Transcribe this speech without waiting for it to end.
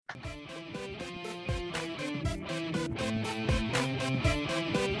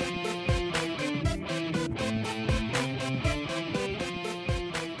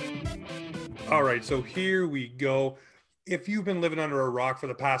All right, so here we go. If you've been living under a rock for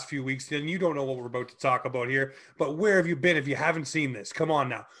the past few weeks, then you don't know what we're about to talk about here. But where have you been if you haven't seen this? Come on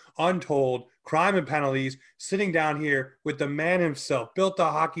now. Untold, Crime and Penalties, sitting down here with the man himself, built a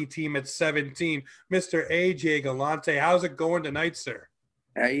hockey team at 17, Mr. AJ Galante. How's it going tonight, sir?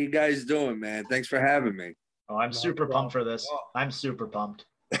 How you guys doing, man? Thanks for having me. Oh, I'm super pumped for this. I'm super pumped.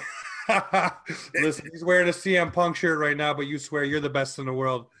 Listen, he's wearing a CM Punk shirt right now, but you swear you're the best in the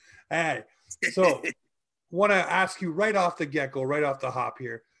world. Hey, so want to ask you right off the get-go, right off the hop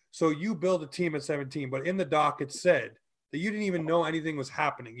here. So you build a team at 17, but in the doc it said that you didn't even know anything was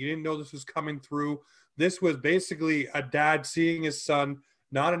happening. You didn't know this was coming through. This was basically a dad seeing his son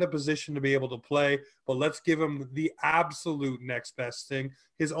not in a position to be able to play, but let's give him the absolute next best thing,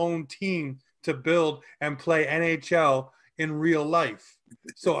 his own team to build and play NHL in real life.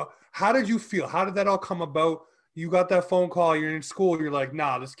 So how did you feel? How did that all come about? You got that phone call, you're in school, you're like,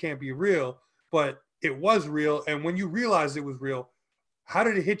 nah, this can't be real. But it was real. And when you realized it was real, how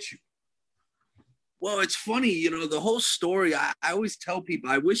did it hit you? Well, it's funny, the whole story, I always tell people,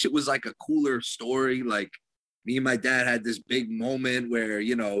 I wish it was like a cooler story. Like me and my dad had this big moment where,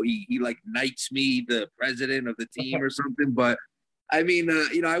 he like knights me the president of the team or something. But I mean,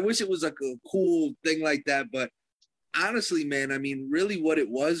 I wish it was like a cool thing like that. But honestly, man, I mean, really what it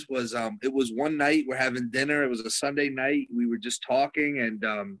was it was one night we're having dinner. It was a Sunday night. We were just talking and,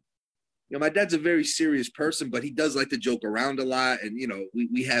 my dad's a very serious person, but he does like to joke around a lot. And,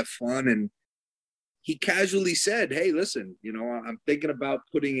 we have fun. And he casually said, hey, listen, I'm thinking about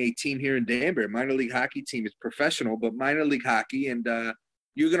putting a team here in Danbury, minor league hockey team. It's professional, but minor league hockey. And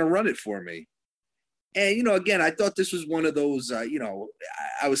you're going to run it for me. And, again, I thought this was one of those, I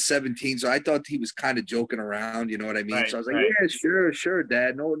was 17, so I thought he was kind of joking around, you know what I mean? So I was like, yeah, sure,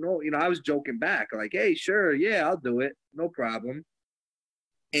 Dad. No, I was joking back. Like, hey, sure, yeah, I'll do it. No problem.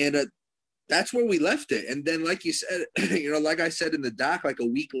 And that's where we left it. And then, like you said, like I said in the doc, like a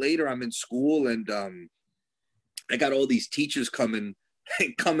week later, I'm in school and I got all these teachers coming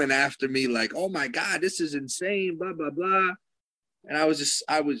after me like, oh, my God, this is insane, blah, blah, blah. And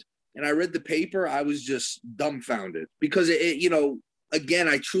and I read the paper. I was just dumbfounded because again,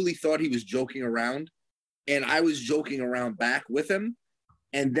 I truly thought he was joking around and I was joking around back with him.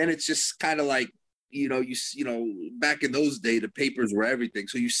 And then it's just kind of like, back in those days, the papers were everything.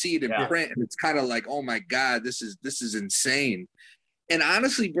 So you see it in print and it's kind of like, oh my God, this is insane. And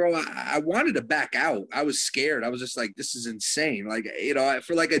honestly, bro, I wanted to back out. I was scared. I was just like, this is insane. Like,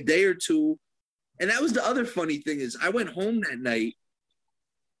 for like a day or two. And that was the other funny thing is I went home that night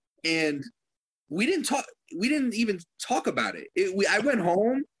and we didn't even talk about it. I went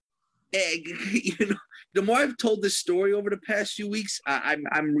home and, the more I've told this story over the past few weeks, I'm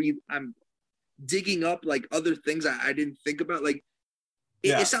digging up like other things I didn't think about. Like,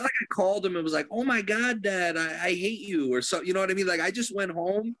 it's not like I called him and was like, oh my God, Dad, I hate you or so, you know what I mean? Like I just went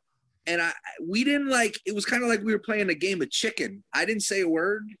home and we didn't like, it was kind of like we were playing a game of chicken. I didn't say a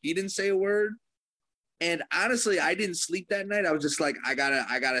word. He didn't say a word. And honestly, I didn't sleep that night. I was just like, I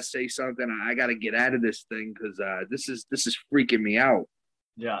gotta say something. I gotta get out of this thing because this is freaking me out.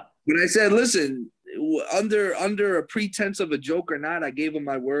 Yeah. But I said, listen, under a pretense of a joke or not, I gave him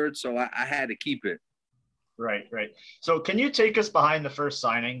my word, so I had to keep it. Right. So can you take us behind the first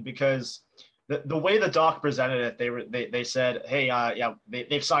signing? Because the way the doc presented it, they said, hey,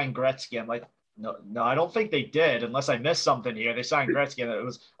 they've signed Gretzky. I'm like, no, I don't think they did, unless I missed something here. They signed Gretzky,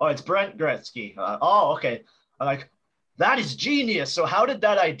 and it's Brent Gretzky. Okay. I'm like, that is genius. So how did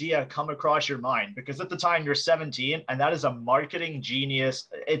that idea come across your mind? Because at the time you're 17, and that is a marketing genius.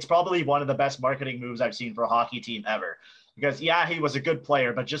 It's probably one of the best marketing moves I've seen for a hockey team ever. Because, he was a good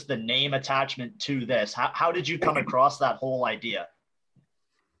player, but just the name attachment to this, how did you come across that whole idea?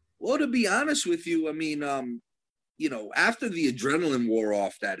 Well, to be honest with you, I mean, after the adrenaline wore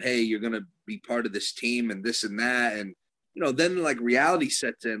off that, hey, you're going to be part of this team and this and that. And, then like reality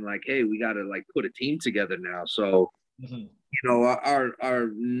sets in like, hey, we got to like put a team together now. So, our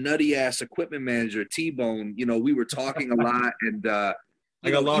nutty ass equipment manager, T-Bone, we were talking a lot and, I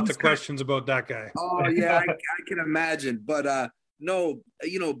got lots of questions about that guy. Oh yeah, I can imagine. But no,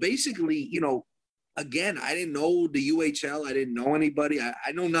 basically, again, I didn't know the UHL. I didn't know anybody.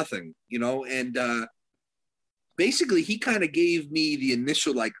 I know nothing, and basically he kind of gave me the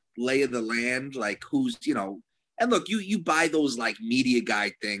initial like lay of the land, like who's, and look, you buy those like media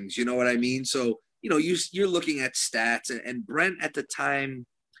guide things, you know what I mean? So, you're looking at stats and Brent at the time,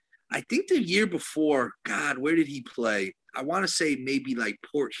 I think the year before, God, where did he play? I want to say maybe like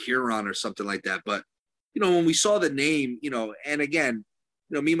Port Huron or something like that. But, when we saw the name, and again,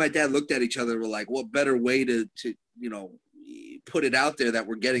 me and my dad looked at each other. We're like, what better way to put it out there that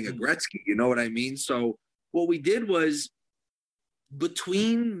we're getting a Gretzky? You know what I mean? So what we did was,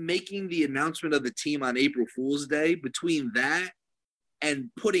 between making the announcement of the team on April Fool's Day, between that and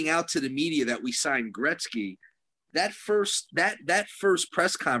putting out to the media that we signed Gretzky, that first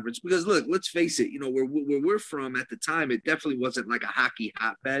press conference, because look, let's face it, where we're from at the time, it definitely wasn't like a hockey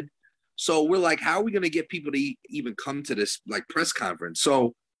hotbed. So we're like, how are we going to get people to even come to this like press conference?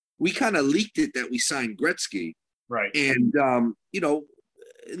 So we kind of leaked it that we signed Gretzky. Right. And,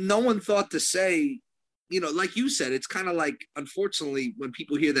 no one thought to say, like you said, it's kind of like, unfortunately, when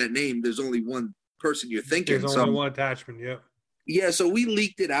people hear that name, there's only one person you're thinking. There's only one attachment. Yeah. Yeah. So we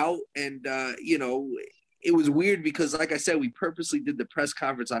leaked it out, and, it was weird because, like I said, we purposely did the press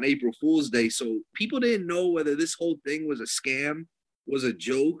conference on April Fool's Day. So people didn't know whether this whole thing was a scam, was a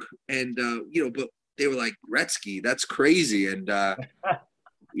joke. And, but they were like, Gretzky, that's crazy. And,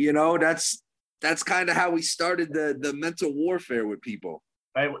 that's kind of how we started the mental warfare with people.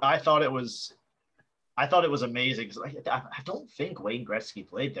 I thought it was amazing because I don't think Wayne Gretzky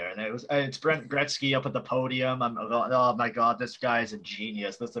played there, and it's Brent Gretzky up at the podium. I'm going, oh my God, this guy is a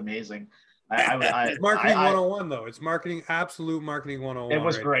genius. That's amazing. It's marketing 101 though. It's absolute marketing 101. It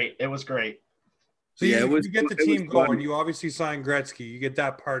was great. It was great. So you get the team going. You obviously sign Gretzky. You get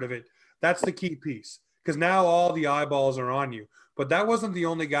that part of it. That's the key piece because now all the eyeballs are on you. But that wasn't the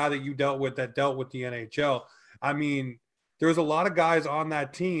only guy that you dealt with the NHL. I mean, there was a lot of guys on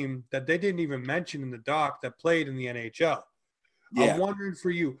that team that they didn't even mention in the doc that played in the NHL. Yeah. I'm wondering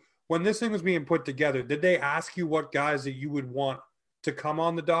for you, when this thing was being put together, did they ask you what guys that you would want to come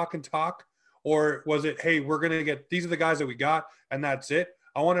on the doc and talk? Or was it, hey, we're going to get – these are the guys that we got, and that's it?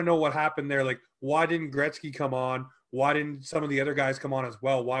 I want to know what happened there. Like, why didn't Gretzky come on? Why didn't some of the other guys come on as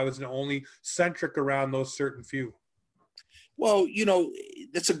well? Why was it only centric around those certain few? Well,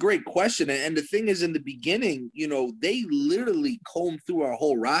 that's a great question. And the thing is, in the beginning, they literally combed through our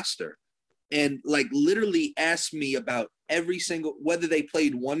whole roster and, like, literally asked me about every single – whether they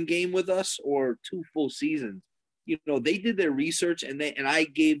played one game with us or 2 full seasons. They did their research and I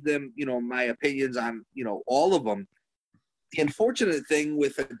gave them, my opinions on, all of them. The unfortunate thing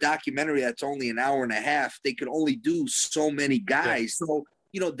with a documentary that's only an hour and a half, they could only do so many guys. Yeah. So,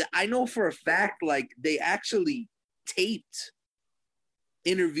 I know for a fact, like they actually taped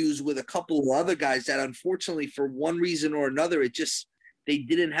interviews with a couple of other guys that unfortunately for one reason or another, they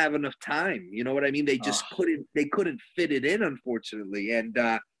didn't have enough time. You know what I mean? They just couldn't fit it in, unfortunately. And,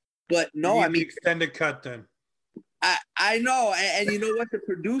 but no, I mean, extended cut then. I know. And you know what? The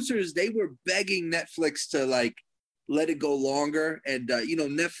producers, they were begging Netflix to like let it go longer. And,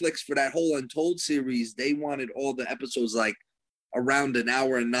 Netflix for that whole Untold series, they wanted all the episodes like around an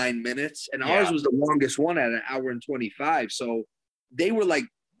hour and 9 minutes. And ours was the longest one at an hour and 25. So they were like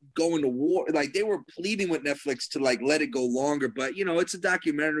going to war. Like they were pleading with Netflix to like let it go longer. But, it's a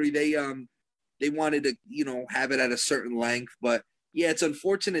documentary. They wanted to, have it at a certain length. But yeah, it's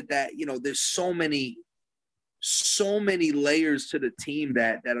unfortunate that, there's so many layers to the team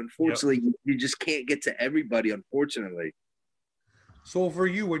that unfortunately you just can't get to everybody, unfortunately. So for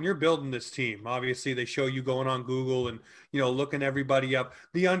you, when you're building this team, obviously they show you going on Google and, looking everybody up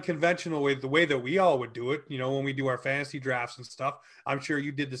the unconventional way, the way that we all would do it, when we do our fantasy drafts and stuff. I'm sure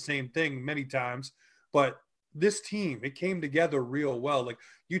you did the same thing many times, but this team, it came together real well. Like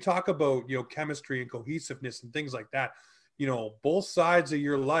you talk about, chemistry and cohesiveness and things like that. Both sides of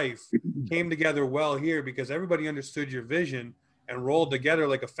your life came together well here because everybody understood your vision and rolled together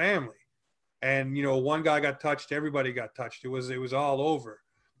like a family. And, one guy got touched, everybody got touched. It was all over,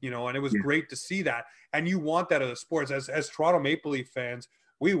 and it was great to see that. And you want that in the sports. As Toronto Maple Leaf fans,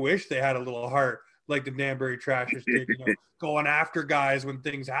 we wish they had a little heart like the DB Trashers did, going after guys when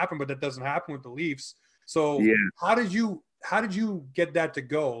things happen, but that doesn't happen with the Leafs. So how did you get that to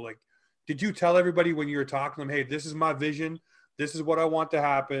go? Like, did you tell everybody when you were talking to them, hey, this is my vision, this is what I want to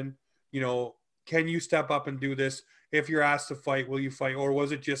happen, can you step up and do this? If you're asked to fight, will you fight? Or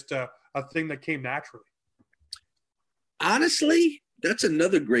was it just a thing that came naturally? Honestly, that's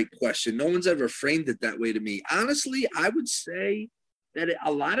another great question. No one's ever framed it that way to me. Honestly, I would say that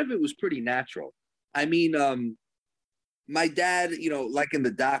a lot of it was pretty natural. I mean, my dad, like in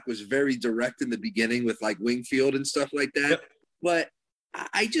the doc, was very direct in the beginning with like Wingfield and stuff like that. Yep. But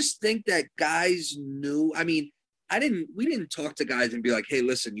I just think that guys knew. I mean, we didn't talk to guys and be like, hey,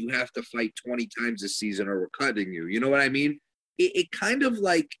 listen, you have to fight 20 times this season or we're cutting you. You know what I mean? It kind of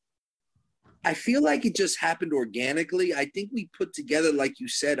like, I feel like it just happened organically. I think we put together, like you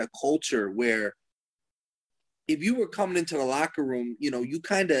said, a culture where if you were coming into the locker room, you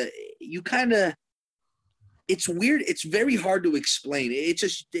kind of, it's weird. It's very hard to explain. It's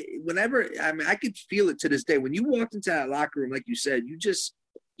just whenever, I could feel it to this day. When you walked into that locker room, like you said,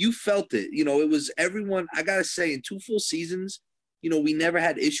 you felt it. It was everyone. I got to say, in 2 full seasons, we never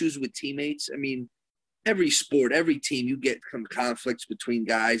had issues with teammates. I mean, every sport, every team, you get some conflicts between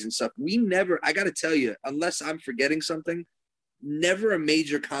guys and stuff. We never, I got to tell you, unless I'm forgetting something, never a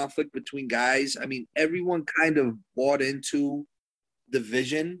major conflict between guys. I mean, everyone kind of bought into the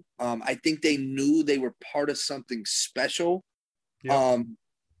vision. I think they knew they were part of something special. Yep.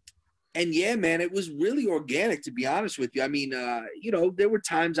 And yeah, man, it was really organic, to be honest with you. I mean, there were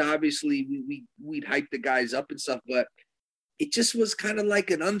times, obviously, we'd hype the guys up and stuff, but it just was kind of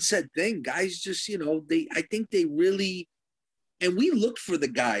like an unsaid thing. Guys just, I think they really, and we looked for the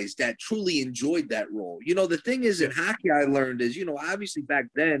guys that truly enjoyed that role. The thing is in hockey, I learned is, obviously back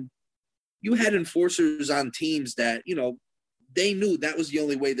then, you had enforcers on teams that, they knew that was the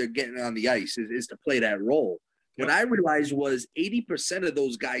only way they're getting on the ice is to play that role. Yep. What I realized was 80% of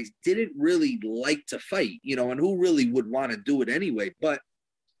those guys didn't really like to fight, and who really would want to do it anyway. But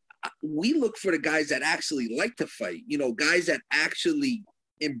we look for the guys that actually like to fight, guys that actually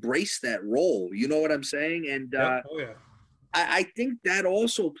embrace that role. You know what I'm saying? And I think that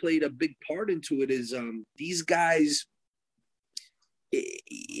also played a big part into it is these guys,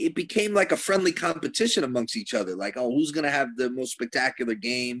 it became like a friendly competition amongst each other. Like, oh, who's going to have the most spectacular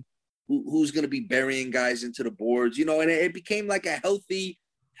game? Who's going to be burying guys into the boards? And it became like a healthy,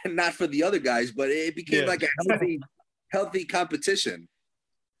 not for the other guys, but it became like a healthy competition.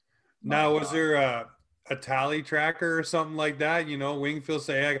 Now, was there a tally tracker or something like that? Wingfield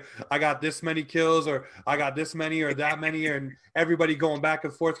say, hey, I got this many kills, or I got this many or that many, and everybody going back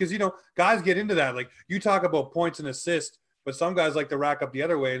and forth. Because, guys get into that. Like, you talk about points and assists, but some guys like to rack up the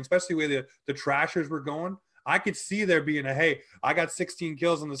other way, and especially where the Trashers were going. I could see there being hey, I got 16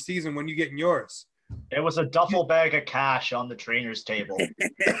 kills in the season when you getting yours. It was a duffel bag of cash on the trainer's table.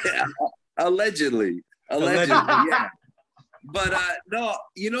 Allegedly, yeah. But no,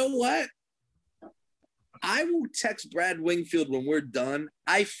 you know what? I will text Brad Wingfield when we're done.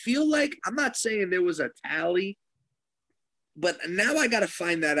 I feel like, I'm not saying there was a tally, but now I got to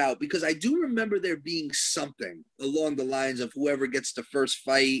find that out, because I do remember there being something along the lines of whoever gets the first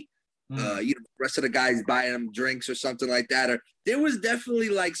fight, the rest of the guys buying them drinks or something like that. Or there was definitely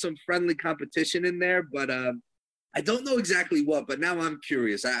like some friendly competition in there, but I don't know exactly what. But now I'm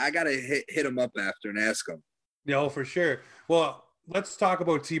curious. I got to hit him up after and ask him. Yeah, for sure. Well, let's talk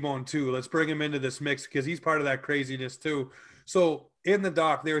about T-Bone too. Let's bring him into this mix because he's part of that craziness too. So in the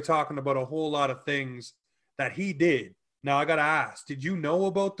doc, they were talking about a whole lot of things that he did. Now I got to ask, did you know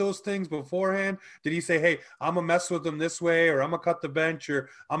about those things beforehand? Did he say, hey, I'm going to mess with them this way, or I'm going to cut the bench, or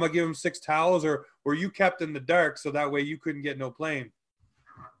I'm going to give him 6 towels, or were you kept in the dark so that way you couldn't get no plane?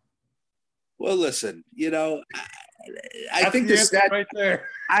 Well, listen, I think the right there.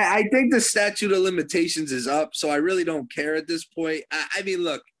 I think the statute of limitations is up, so I really don't care at this point. I mean,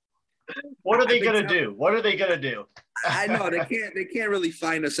 look. What are they gonna do? What are they gonna do? I know they can't really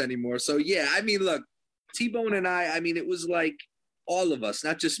find us anymore. So yeah, I mean, look, T-Bone and I mean, it was like all of us,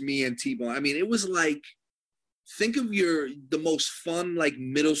 not just me and T-Bone. I mean, it was like, think of the most fun like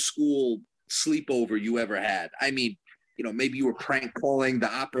middle school sleepover you ever had. I mean, maybe you were prank calling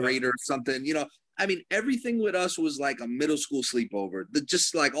the operator or something. I mean, everything with us was like a middle school sleepover,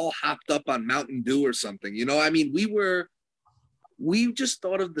 just like all hopped up on Mountain Dew or something. I mean, we just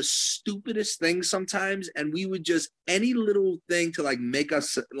thought of the stupidest things sometimes, and we would just any little thing to like make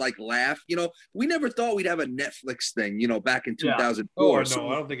us like laugh. We never thought we'd have a Netflix thing, back in 2004. Oh, no, so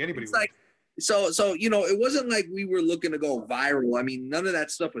I don't think anybody would. Like, so it wasn't like we were looking to go viral. I mean, none of that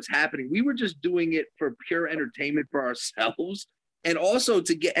stuff was happening. We were just doing it for pure entertainment for ourselves, and also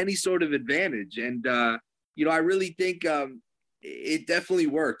to get any sort of advantage. And I really think it definitely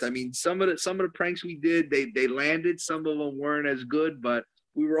worked. I mean, some of the pranks we did, they landed. Some of them weren't as good, but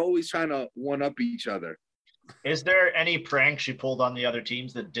we were always trying to one up each other. Is there any pranks you pulled on the other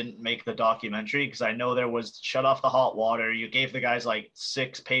teams that didn't make the documentary? Because I know there was shut off the hot water. You gave the guys like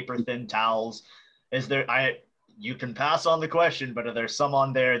 6 paper thin towels. You can pass on the question, but are there some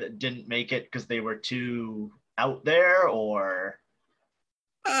on there that didn't make it because they were too out there, or?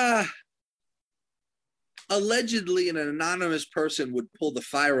 Allegedly, an anonymous person would pull the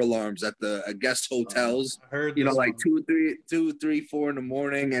fire alarms at the guest hotels. I heard like 2, 3, 4 in the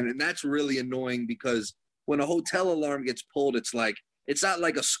morning, and that's really annoying because when a hotel alarm gets pulled, it's not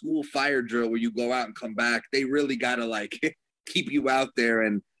like a school fire drill where you go out and come back. They really gotta keep you out there.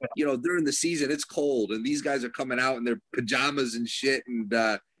 And, you know, during the season, it's cold and these guys are coming out in their pajamas and shit.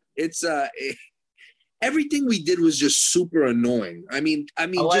 And everything we did was just super annoying. I mean,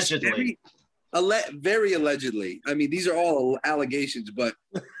 Allegedly. just very allegedly. I mean, these are all allegations, but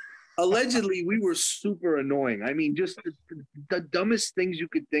allegedly we were super annoying. I mean, just the dumbest things you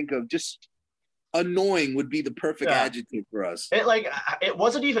could think of, just annoying would be the perfect adjective for us. It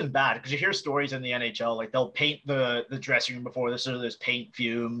wasn't even bad because you hear stories in the NHL, like they'll paint the dressing room before this, or there's paint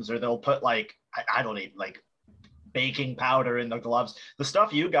fumes, or they'll put like, I don't even, like baking powder in the gloves. The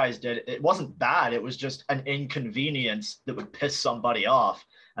stuff you guys did, it wasn't bad. It was just an inconvenience that would piss somebody off.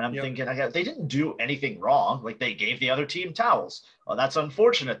 And I'm thinking, they didn't do anything wrong. Like, they gave the other team towels. Well, that's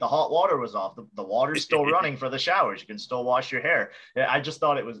unfortunate. The hot water was off. The water's still running for the showers. You can still wash your hair. I just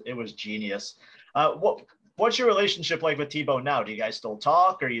thought it was genius. What's your relationship like with Tebow now? Do you guys still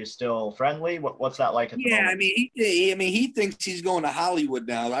talk? Are you still friendly? What's that like at the moment? He thinks he's going to Hollywood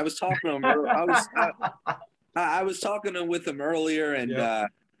now. I was talking to him. I was talking with him earlier, and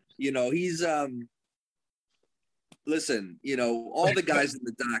you know, he's listen, you know, all the guys in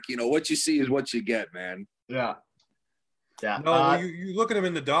the doc, you know, what you see is what you get, man. Yeah. No, you look at him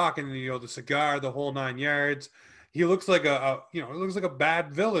in the doc, and you know, the cigar, the whole 9 yards. He looks like a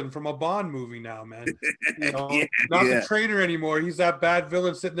bad villain from a Bond movie now, man. You know, not the trainer anymore. He's that bad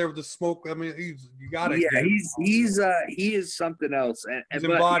villain sitting there with the smoke. I mean, you got it. Yeah, he is something else, and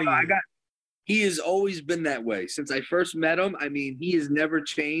embodying. You know, he has always been that way since I first met him. I mean, he has never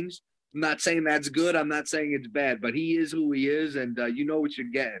changed. I'm not saying that's good. I'm not saying it's bad, but he is who he is, and you know what you're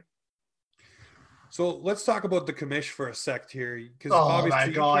getting. So let's talk about the commish for a sec here, because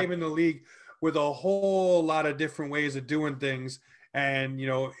obviously you came in the league with a whole lot of different ways of doing things. And, you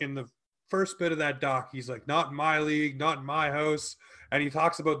know, in the first bit of that doc, he's like, not in my league, not in my house. And he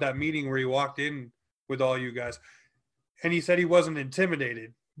talks about that meeting where he walked in with all you guys. And he said he wasn't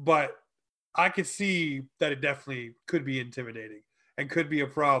intimidated, but I could see that it definitely could be intimidating and could be a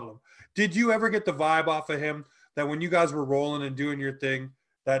problem. Did you ever get the vibe off of him that when you guys were rolling and doing your thing,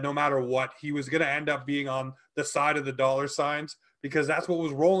 that no matter what, he was going to end up being on the side of the dollar signs? Because that's what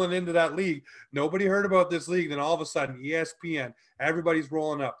was rolling into that league. Nobody heard about this league. Then all of a sudden, ESPN, everybody's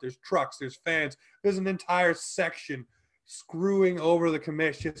rolling up. There's trucks, there's fans. There's an entire section screwing over the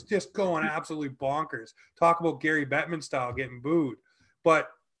commission, just going absolutely bonkers. Talk about Gary Bettman style getting booed. But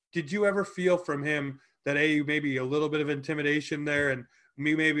did you ever feel from him that, maybe a little bit of intimidation there, and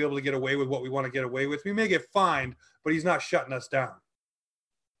we may be able to get away with what we want to get away with? We may get fined, but he's not shutting us down.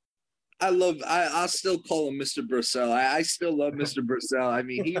 I'll still call him Mr. Brissell. I still love Mr. Brissell. I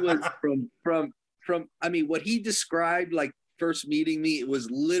mean, he was from I mean, what he described, like first meeting me, it was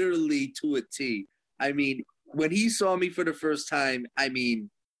literally to a T. I mean, when he saw me for the first time, I mean,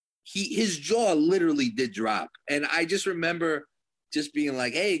 his jaw literally did drop. And I just remember just being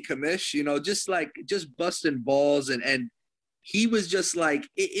like, hey, commish, you know, just busting balls. And he was just like,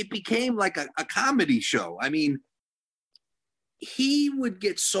 it became like a comedy show. I mean, he would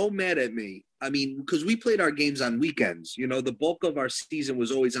get so mad at me. I mean, because we played our games on weekends. You know, the bulk of our season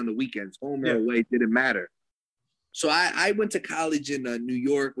was always on the weekends. Home or away, didn't matter. So I went to college in New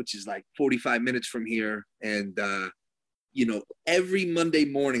York, which is like 45 minutes from here. And, you know, every Monday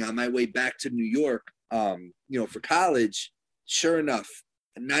morning on my way back to New York, you know, for college, sure enough,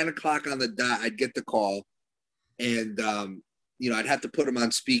 at 9 o'clock on the dot, I'd get the call. And, you know, I'd have to put him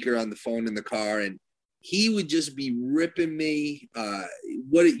on speaker on the phone in the car. And he would just be ripping me.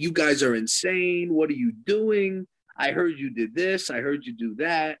 You guys are insane. What are you doing? I heard you did this. I heard you do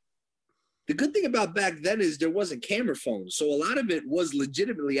that. The good thing about back then is there wasn't camera phones. So a lot of it was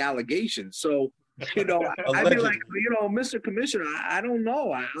legitimately allegations. So, you know, I'd be like, you know, Mr. Commissioner, I don't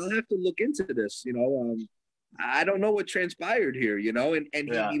know. I'll have to look into this, you know. I don't know what transpired here, you know. And he'd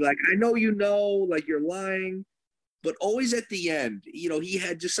be like, I know you know, like you're lying. But always at the end, you know, he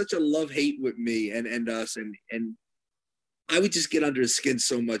had just such a love-hate with me and us. And I would just get under his skin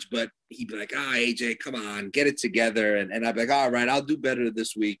so much. But he'd be like, AJ, come on, get it together. And I'd be like, all right, I'll do better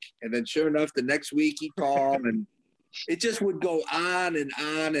this week. And then sure enough, the next week he'd call. And it just would go on and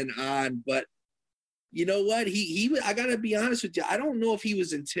on and on. But you know what? I got to be honest with you. I don't know if he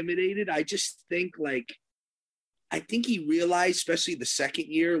was intimidated. I just think, I think he realized, especially the second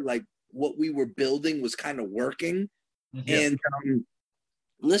year, like, what we were building was kind of working. Mm-hmm. And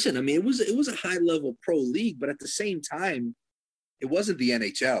listen, I mean, it was a high level pro league, but at the same time, it wasn't the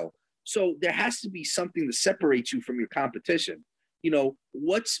NHL. So there has to be something to separate you from your competition. You know,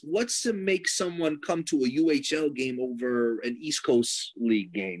 what's to make someone come to a UHL game over an East Coast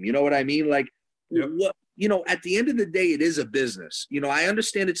League game? You know what I mean? Like, what, you know, at the end of the day, it is a business. You know, I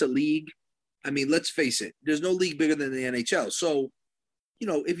understand it's a league. I mean, let's face it, there's no league bigger than the NHL. So,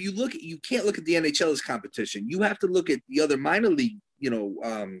 if you can't look at the NHL as competition. You have to look at the other minor league,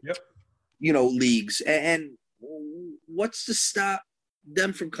 Yep. Leagues. And what's to stop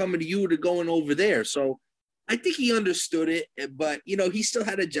them from coming to you or going over there? So I think he understood it, but, he still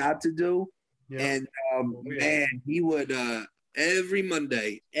had a job to do. Yeah. And, man, he would every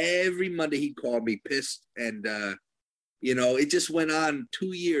Monday he'd call me pissed. And, it just went on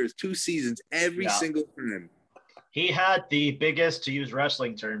 2 years, 2 seasons, every single time. He had the biggest, to use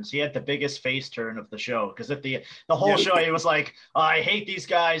wrestling terms, he had the biggest face turn of the show. Because at the whole show, he was like, I hate these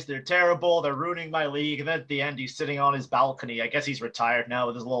guys. They're terrible. They're ruining my league. And then at the end, he's sitting on his balcony. I guess he's retired now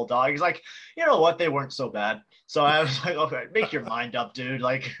with his little dog. He's like, you know what? They weren't so bad. So I was like, okay, make your mind up, dude.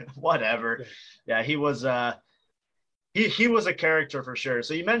 Like, whatever. Yeah, he was he was a character for sure.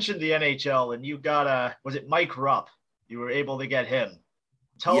 So you mentioned the NHL, and you got was it Mike Rupp? You were able to get him.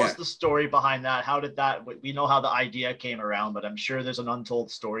 Tell us the story behind that. How did that, we know how the idea came around, but I'm sure there's an untold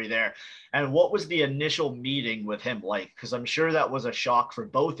story there. And what was the initial meeting with him like? Because I'm sure that was a shock for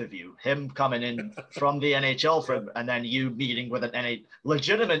both of you, him coming in from the NHL and then you meeting with an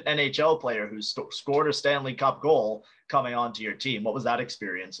legitimate NHL player who scored a Stanley Cup goal coming onto your team. What was that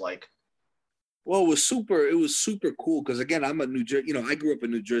experience like? Well, it was super cool. Cause again, I'm a I grew up a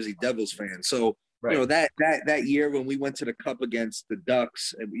New Jersey Devils fan. So, right. That year when we went to the Cup against the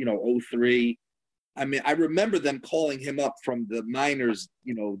Ducks, 2003, I mean, I remember them calling him up from the minors,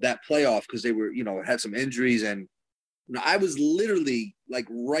 that playoff because they were, had some injuries. And I was literally like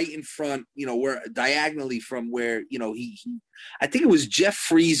right in front, where diagonally from where, I think it was Jeff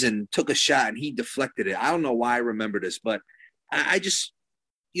Friesen took a shot and he deflected it. I don't know why I remember this, but I just,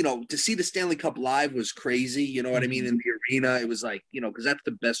 to see the Stanley Cup live was crazy. You know what I mean? In the arena, it was like, because that's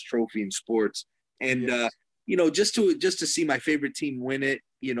the best trophy in sports. And, just to see my favorite team win it,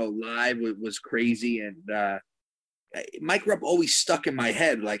 live was crazy. And Mike Rupp always stuck in my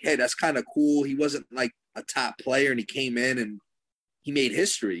head like, hey, that's kind of cool. He wasn't like a top player and he came in and he made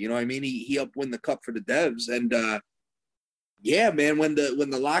history. You know what I mean? He helped win the Cup for the Devs. And, man, when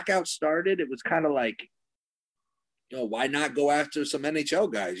the lockout started, it was kind of like, why not go after some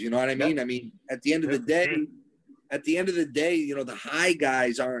NHL guys? You know what I mean? Yep. I mean, at the end of the day, the high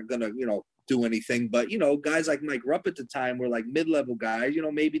guys aren't going to, do anything. But, guys like Mike Rupp at the time were like mid-level guys.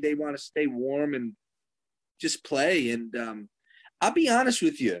 Maybe they want to stay warm and just play. And I'll be honest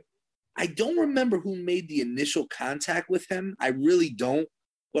with you. I don't remember who made the initial contact with him. I really don't.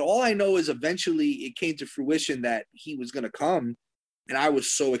 But all I know is eventually it came to fruition that he was going to come. And I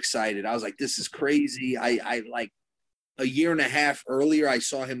was so excited. I was like, this is crazy. I like a year and a half earlier, I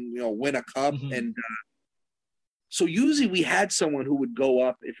saw him, win a cup. Mm-hmm. And so usually we had someone who would go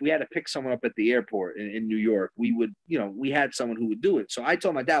up. If we had to pick someone up at the airport in New York, we would, we had someone who would do it. So I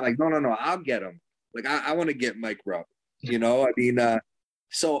told my dad, like, no, I'll get him. Like, I want to get Mike Rupp, I mean,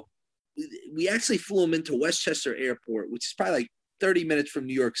 so we actually flew him into Westchester Airport, which is probably like 30 minutes from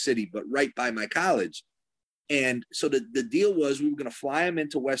New York City, but right by my college. And so the deal was we were going to fly him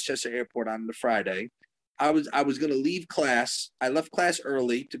into Westchester Airport on the Friday. I was going to leave class. I left class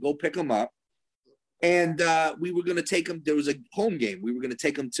early to go pick him up. And we were going to take him. There was a home game. We were going to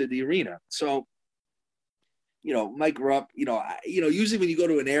take him to the arena. So, Mike Rupp, usually when you go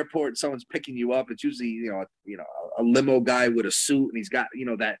to an airport and someone's picking you up, it's usually, a limo guy with a suit and he's got,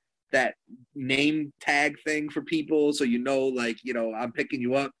 that name tag thing for people. So, I'm picking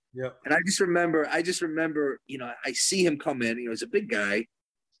you up. Yeah. And I just remember, I see him come in, he's a big guy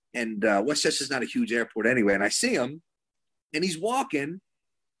and Westchester's not a huge airport anyway. And I see him and he's walking.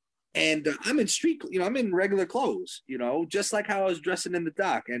 And I'm in I'm in regular clothes, just like how I was dressing in the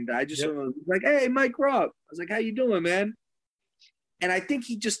dock. And I just was like, hey, Mike Rupp. I was like, how you doing, man? And I think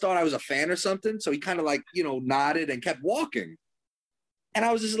he just thought I was a fan or something. So he kind of like, nodded and kept walking. And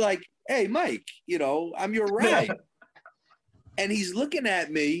I was just like, hey, Mike, I'm your ride. And he's looking at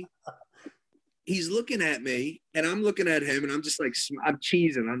me. And I'm looking at him. And I'm just like, I'm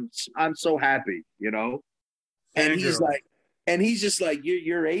cheesing. I'm so happy, And he's like, and he's just like,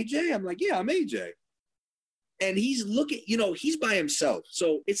 you're AJ? I'm like, yeah, I'm AJ. And he's looking, he's by himself.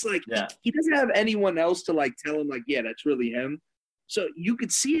 So it's like, he doesn't have anyone else to like tell him like, yeah, that's really him. So you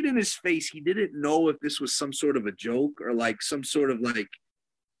could see it in his face. He didn't know if this was some sort of a joke or like some sort of like,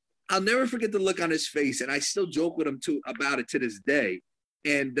 I'll never forget the look on his face. And I still joke with him too about it to this day.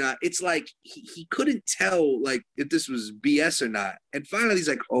 And it's like, he couldn't tell like if this was BS or not. And finally he's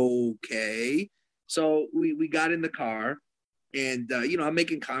like, okay. So we got in the car. And, I'm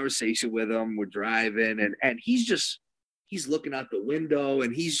making conversation with him. We're driving and he's looking out the window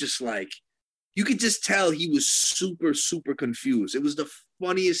and he's just like, you could just tell he was super, super confused. It was the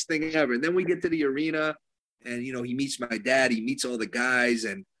funniest thing ever. And then we get to the arena, and he meets my dad. He meets all the guys,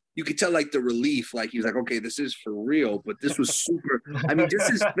 and you could tell like the relief. Like he's like, okay, this is for real. But this was super. I mean,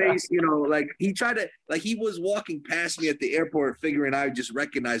 just his face. Like he tried to he was walking past me at the airport, figuring I would just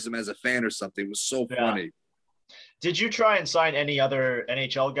recognize him as a fan or something. It was so funny. Did you try and sign any other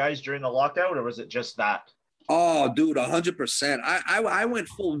NHL guys during the lockout, or was it just that? Oh, dude, 100%. I went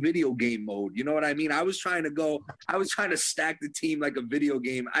full video game mode. You know what I mean? I was trying to stack the team like a video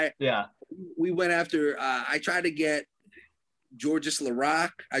game. We went after, I tried to get Georges Larac.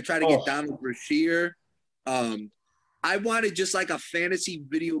 I tried to get Donald Brashear. I wanted just like a fantasy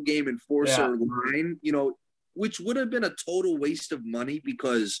video game enforcer line, which would have been a total waste of money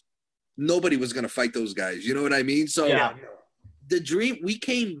because nobody was going to fight those guys. You know what I mean? So the dream, we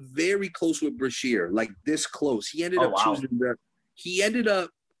came very close with Brashear, like this close. He ended up choosing he ended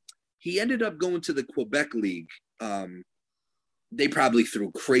up going to the Quebec League. They probably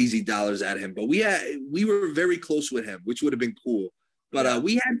threw crazy dollars at him, but we were very close with him, which would have been cool. But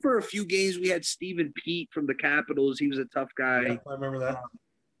we had for a few games, we had Stephen Pete from the Capitals. He was a tough guy. Yeah, I remember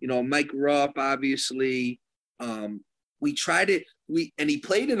that. Mike Rupp, obviously. We tried it. And he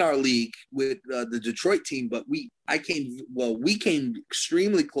played in our league with the Detroit team, but we came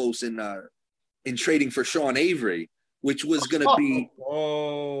extremely close in trading for Sean Avery, which was going to be.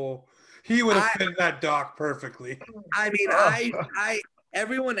 Oh, he would have fit that doc perfectly. I mean,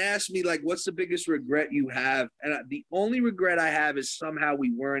 everyone asked me, like, what's the biggest regret you have? And the only regret I have is somehow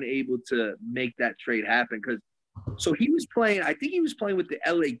we weren't able to make that trade happen. So he was playing, I think he was playing with the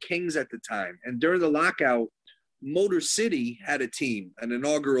LA Kings at the time. And during the lockout, Motor City had a team, an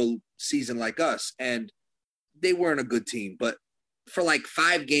inaugural season like us, and they weren't a good team. But for like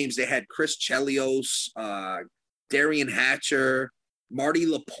 5 games, they had Chris Chelios, Darian Hatcher, Marty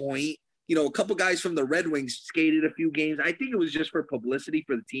Lapointe, a couple guys from the Red Wings skated a few games. I think it was just for publicity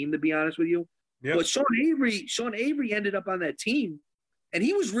for the team, to be honest with you. Yep. But Sean Avery ended up on that team, and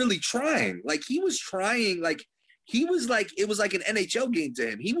he was really trying. Like, he was trying, like, he was like, it was like an NHL game to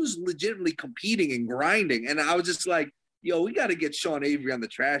him. He was legitimately competing and grinding. And I was just like, yo, we got to get Sean Avery on the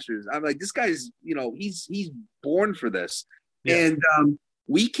Trashers. I'm like, this guy's, he's born for this. Yeah. And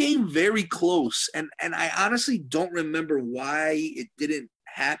we came very close. And I honestly don't remember why it didn't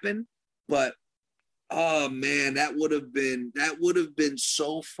happen. But, oh, man, that would have been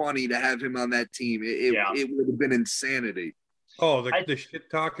so funny to have him on that team. It would have been insanity. Oh, the shit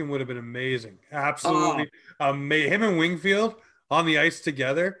talking would have been amazing. Absolutely amazing. Him and Wingfield on the ice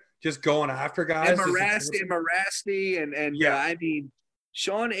together, just going after guys. And Marasti, and I mean,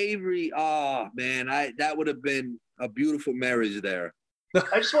 Sean Avery. Oh man, that would have been a beautiful marriage there.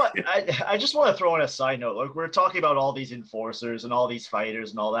 I just want to throw in a side note. Like, we're talking about all these enforcers and all these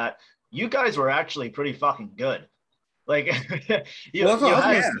fighters and all that. You guys were actually pretty fucking good. Like, you had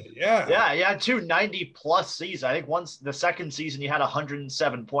 2 90+ seasons. I think once the second season you had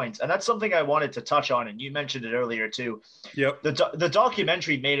 107 points, and that's something I wanted to touch on. And you mentioned it earlier too. Yep. The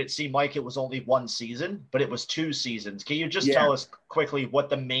documentary made it seem like it was only 1 season, but it was 2 seasons. Can you just tell us quickly what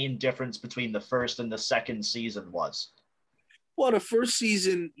the main difference between the first and the second season was? Well, the first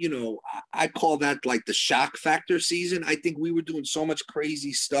season, I call that like the shock factor season. I think we were doing so much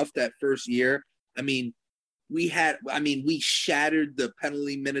crazy stuff that first year. I mean, we shattered the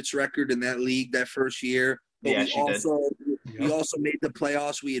penalty minutes record in that league that first year. But we also made the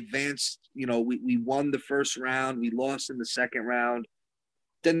playoffs. We advanced, we won the first round. We lost in the second round.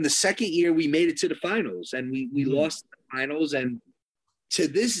 Then the second year we made it to the finals, and we lost the finals. And to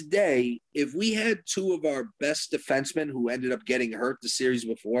this day, if we had 2 of our best defensemen who ended up getting hurt the series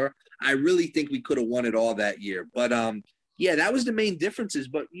before, I really think we could have won it all that year. But that was the main differences.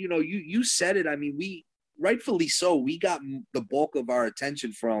 But you said it. I mean, rightfully so, we got the bulk of our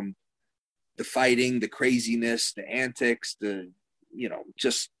attention from the fighting, the craziness, the antics,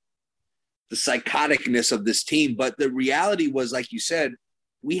 just the psychoticness of this team. But the reality was, like you said,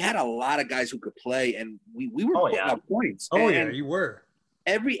 we had a lot of guys who could play, and we were putting up points. You were.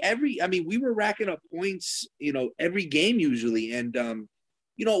 We were racking up points, every game usually. And,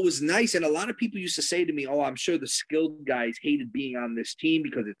 it was nice. And a lot of people used to say to me, oh, I'm sure the skilled guys hated being on this team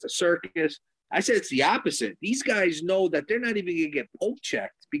because it's a circus. I said it's the opposite. These guys know that they're not even going to get poke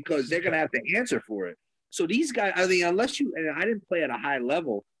checked because they're going to have to answer for it. So these guys, I mean, and I didn't play at a high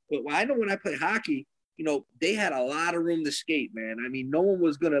level, but I know when I play hockey, they had a lot of room to skate, man. I mean, no one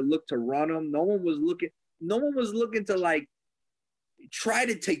was going to look to run them. No one was looking to like try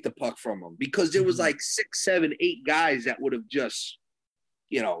to take the puck from them because there was like 6, 7, 8 guys that would have just,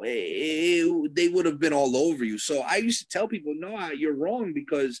 they would have been all over you. So I used to tell people, no, you're wrong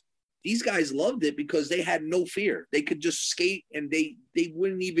because these guys loved it because they had no fear. They could just skate and they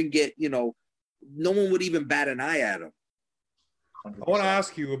wouldn't even get, no one would even bat an eye at them. 100%. I want to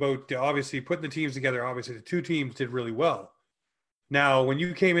ask you about obviously putting the teams together. Obviously, the two teams did really well. Now, when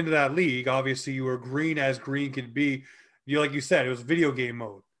you came into that league, obviously you were green as green could be. Like you said, it was video game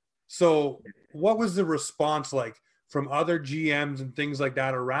mode. So what was the response like from other GMs and things like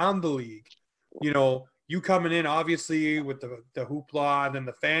that around the league? You coming in, obviously, with the hoopla and then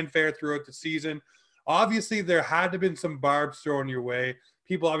the fanfare throughout the season. Obviously, there had to have been some barbs thrown your way.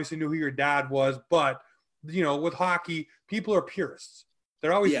 People obviously knew who your dad was, but, with hockey, people are purists.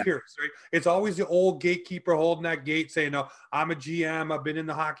 They're always purists, right? It's always the old gatekeeper holding that gate saying, no, I'm a GM. I've been in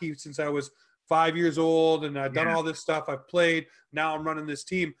the hockey since I was 5 years old, and I've done all this stuff. I've played. Now I'm running this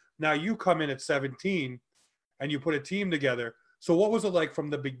team. Now you come in at 17, and you put a team together. So what was it like from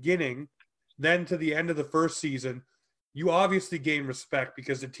the beginning, then to the end of the first season? You obviously gained respect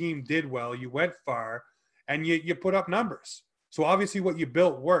because the team did well. You went far, and you put up numbers. So obviously what you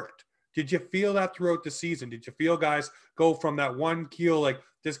built worked. Did you feel that throughout the season? Did you feel guys go from that one keel, like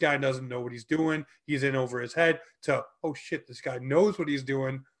this guy doesn't know what he's doing, he's in over his head, to, oh shit, this guy knows what he's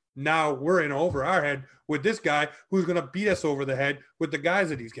doing. Now we're in over our head with this guy who's going to beat us over the head with the guys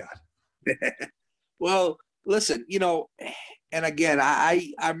that he's got. Well, listen, and again,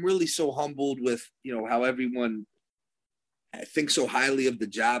 I'm really so humbled with, how everyone thinks so highly of the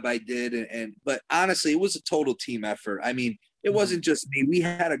job I did. But honestly, it was a total team effort. I mean, it wasn't just me. We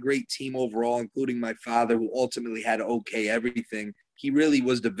had a great team overall, including my father, who ultimately had to okay everything. He really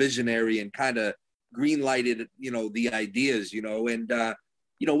was the visionary and kind of green lighted, the ideas, and,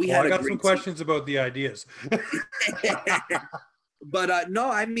 we had I got some team. questions about the ideas. But no,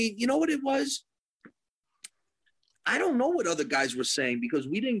 I mean, you know what it was? I don't know what other guys were saying because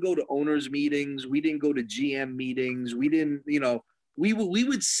we didn't go to owners meetings. We didn't go to GM meetings. We didn't, we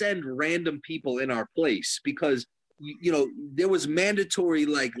would send random people in our place because, there was mandatory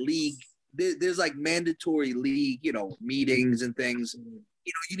like league. There's like mandatory league, meetings and things.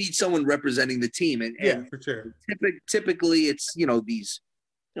 You need someone representing the team. And for sure. Typically it's,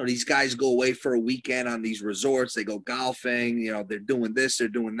 these guys go away for a weekend on these resorts. They go golfing, they're doing this, they're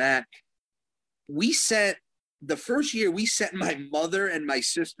doing that. The first year we sent my mother and my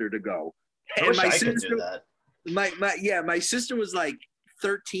sister to go. I wish I could do that. My sister was like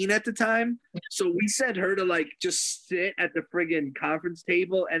 13 at the time. So we sent her to like just sit at the friggin' conference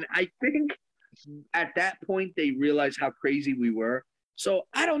table. And I think at that point they realized how crazy we were. So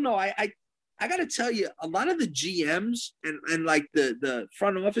I don't know. I got to tell you, a lot of the GMs and like the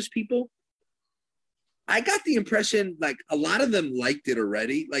front office people, I got the impression like a lot of them liked it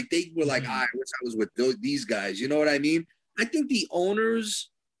already. Like they were like, I wish I was with these guys. You know what I mean? I think the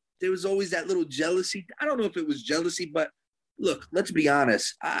owners, there was always that little jealousy. I don't know if it was jealousy, but look, let's be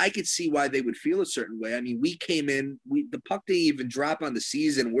honest. I could see why they would feel a certain way. I mean, we came in, the puck didn't even drop on the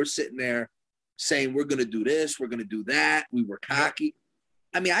season. We're sitting there saying, we're going to do this, we're going to do that. We were cocky.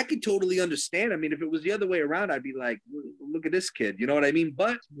 I mean, I could totally understand. I mean, if it was the other way around, I'd be like, look at this kid. You know what I mean?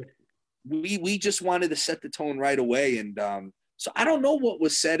 But we just wanted to set the tone right away. And so I don't know what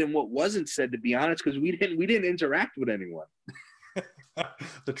was said and what wasn't said, to be honest, because we didn't interact with anyone.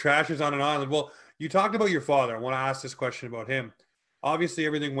 The Trashers on an island. Well, you talked about your father. I want to ask this question about him. Obviously,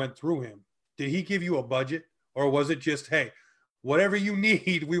 everything went through him. Did he give you a budget, or was it just, hey, whatever you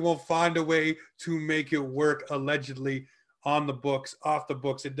need, we will find a way to make it work, allegedly, on the books, off the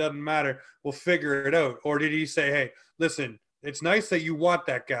books? It doesn't matter. We'll figure it out. Or did he say, hey, listen, it's nice that you want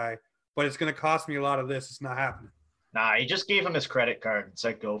that guy, but it's going to cost me a lot of this. It's not happening. Nah, he just gave him his credit card and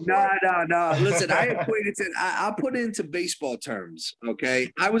said, go for it. No. Listen, I'll put it into baseball terms.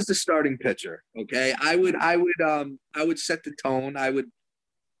 Okay. I was the starting pitcher. Okay. I would set the tone. I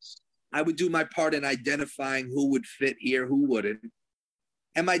would do my part in identifying who would fit here, who wouldn't.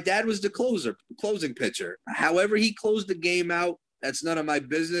 And my dad was the closing pitcher. However he closed the game out, that's none of my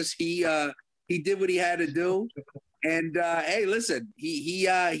business. He did what he had to do. And hey, listen, he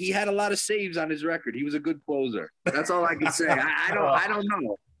had a lot of saves on his record. He was a good closer. That's all I can say. I don't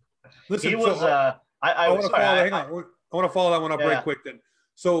know. Listen, he was. I want to follow. Hang on. I want to follow that one up right quick. Then,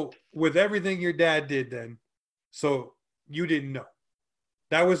 so with everything your dad did, then, so you didn't know.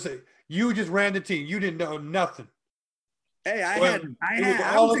 That was you just ran the team. You didn't know nothing. Hey, I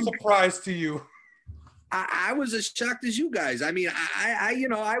was a surprise to you. I was as shocked as you guys. I mean,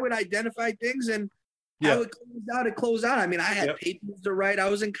 I would identify things and. I would close out. I mean, I had papers to write. I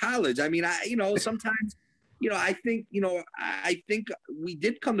was in college. I mean, sometimes, I think we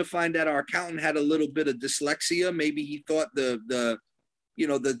did come to find that our accountant had a little bit of dyslexia. Maybe he thought the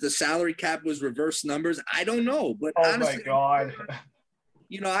salary cap was reverse numbers. I don't know. But oh honestly, my God.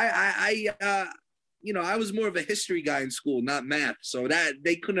 I was more of a history guy in school, not math. So that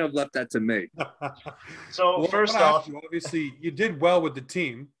they couldn't have left that to me. So well, first off, obviously you did well with the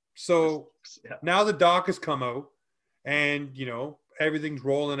team. So now the doc has come out and, everything's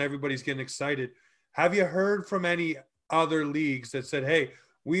rolling. Everybody's getting excited. Have you heard from any other leagues that said, hey,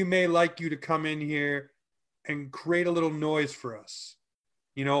 we may like you to come in here and create a little noise for us?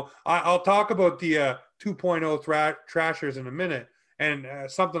 I'll talk about the 2.0 Trashers in a minute, and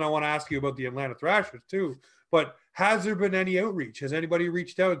something I want to ask you about the Atlanta Thrashers too. But has there been any outreach? Has anybody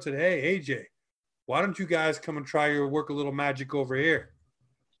reached out and said, hey, AJ, why don't you guys come and try your work a little magic over here?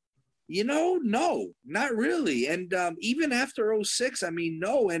 No, not really. And even after 06,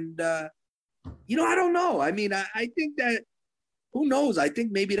 no. And, I don't know. I think that, who knows? I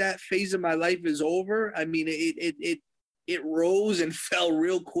think maybe that phase of my life is over. It rose and fell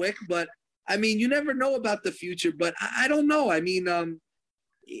real quick, but you never know about the future, but I don't know.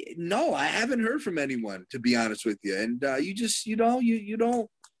 No, I haven't heard from anyone, to be honest with you. And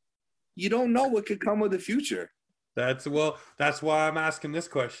you don't know what could come with the future. That's why I'm asking this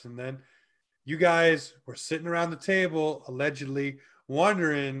question then. You guys were sitting around the table, allegedly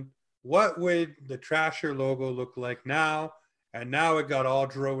wondering what would the Trasher logo look like now? And now it got all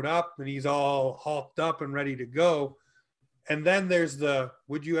drove up and he's all hulked up and ready to go. And then there's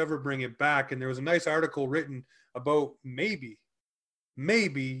would you ever bring it back? And there was a nice article written about maybe,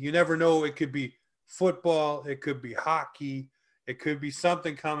 you never know. It could be football. It could be hockey. It could be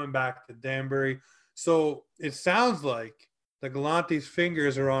something coming back to Danbury. So it sounds like the Galante's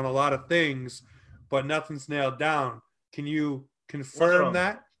fingers are on a lot of things, but nothing's nailed down. Can you confirm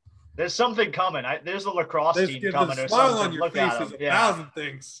that? There's something coming. There's a lacrosse team coming or smile something. On your Look face at is them. a thousand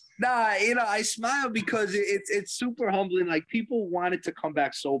things. Nah, I smile because it's super humbling. Like, people wanted to come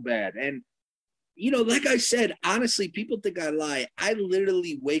back so bad. And, like I said, honestly, people think I lie. I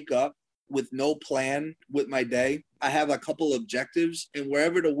literally wake up with no plan with my day. I have a couple objectives, and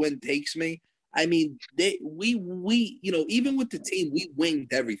wherever the wind takes me, even with the team, we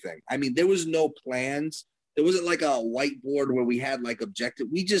winged everything. There was no plans. There wasn't like a whiteboard where we had like objective.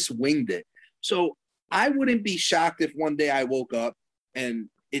 We just winged it. So I wouldn't be shocked if one day I woke up and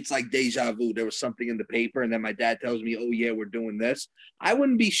it's like deja vu. There was something in the paper and then my dad tells me, oh yeah, we're doing this. I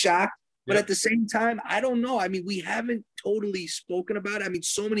wouldn't be shocked. But at the same time, I don't know. We haven't totally spoken about it.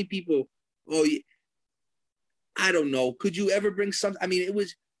 So many people, I don't know. Could you ever bring something?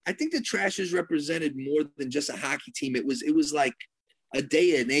 I think the Trashers represented more than just a hockey team. It was like a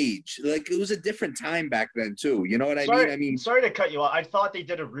day and age. Like, it was a different time back then too. You know what I mean? Sorry to cut you off. I thought they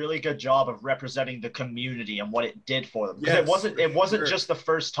did a really good job of representing the community and what it did for them. Because it wasn't just the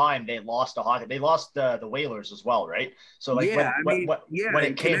first time they lost a hockey. They lost the Whalers as well, right? So like when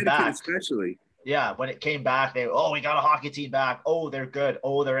it came back, especially. Yeah, when it came back, we got a hockey team back. Oh, they're good.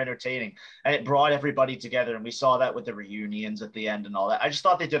 Oh, they're entertaining. And it brought everybody together. And we saw that with the reunions at the end and all that. I just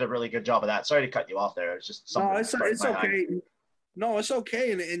thought they did a really good job of that. Sorry to cut you off there. It's just something. No, it's okay. No, it's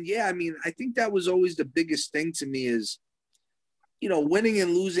okay. And yeah, I think that was always the biggest thing to me is, winning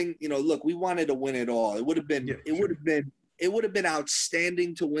and losing. Look, we wanted to win it all. It would have been, it would have been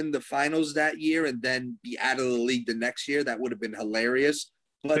outstanding to win the finals that year and then be out of the league the next year. That would have been hilarious.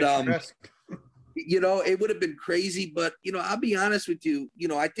 But it would have been crazy. But I'll be honest with you.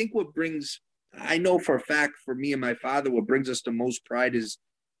 I think I know for a fact, for me and my father, what brings us the most pride is,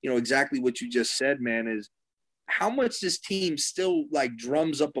 exactly what you just said, man, is how much this team still like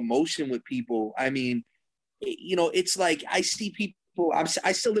drums up emotion with people. It's like I see people.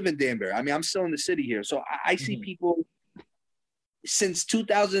 I still live in Danbury. I'm still in the city here, so I see people since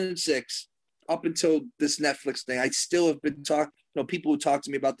 2006 up until this Netflix thing. I still have been talking. People who talk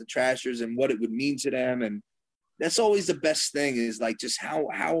to me about the Trashers and what it would mean to them, and that's always the best thing. Is like just how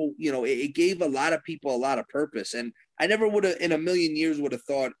it gave a lot of people a lot of purpose. And I never would have in a million years would have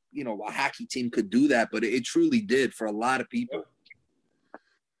thought, a hockey team could do that, but it truly did for a lot of people.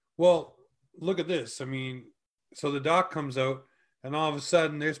 Well, look at this. So the doc comes out and all of a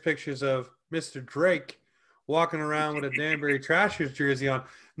sudden there's pictures of Mr. Drake walking around with a Danbury Trashers jersey on.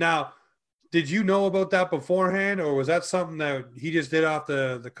 Now, did you know about that beforehand, or was that something that he just did off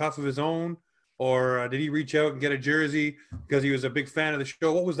the cuff of his own? Or did he reach out and get a jersey because he was a big fan of the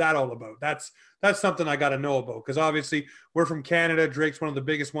show? What was that all about? That's something I got to know about, because obviously we're from Canada. Drake's one of the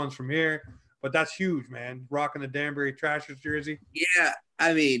biggest ones from here, but that's huge, man. Rocking the Danbury Trashers jersey. Yeah,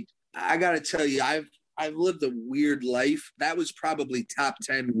 I got to tell you, I've lived a weird life. That was probably top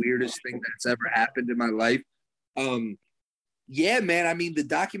 10 weirdest thing that's ever happened in my life. Yeah, man. The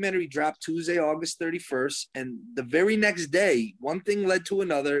documentary dropped Tuesday, August 31st, and the very next day, one thing led to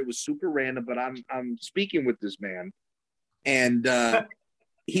another. It was super random, but I'm speaking with this man, and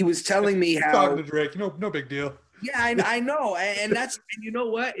he was telling me how talking to Drake, no big deal. Yeah, I know, and you know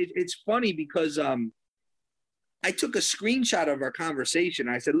what? It's funny because I took a screenshot of our conversation.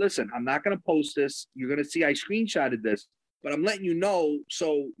 I said, "Listen, I'm not going to post this. You're going to see I screenshotted this, but I'm letting you know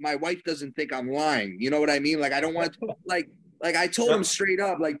so my wife doesn't think I'm lying. You know what I mean? Like I don't want to, like I told him straight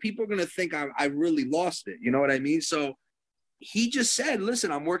up, like people are going to think I really lost it. You know what I mean? So he just said,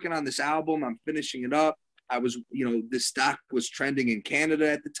 "Listen, I'm working on this album. I'm finishing it up. I was, this stock was trending in Canada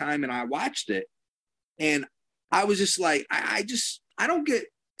at the time, and I watched it, and I was just like, I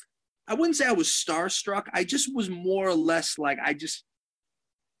wouldn't say I was starstruck. I just was more or less like, I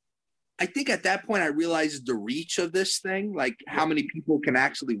think at that point I realized the reach of this thing, like how many people can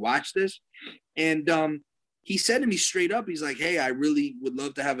actually watch this. And he said to me straight up, he's like, "Hey, I really would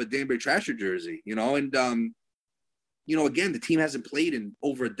love to have a DB Trasher jersey, and again, the team hasn't played in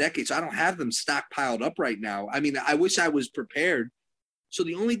over a decade, so I don't have them stockpiled up right now. I mean, I wish I was prepared. So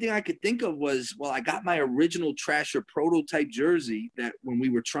the only thing I could think of was, well, I got my original Trasher prototype jersey that when we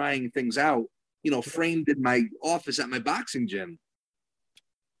were trying things out, framed in my office at my boxing gym.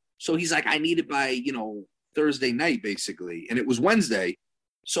 So he's like, I need it by, Thursday night, basically. And it was Wednesday.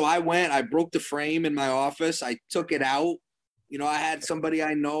 So I went, I broke the frame in my office. I took it out. I had somebody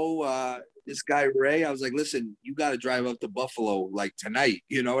I know, this guy, Ray. I was like, "Listen, you got to drive up to Buffalo like tonight."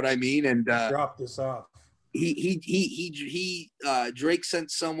 You know what I mean? And drop this off. Drake sent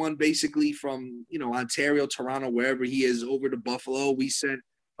someone basically from Ontario, Toronto, wherever he is, over to Buffalo. We sent.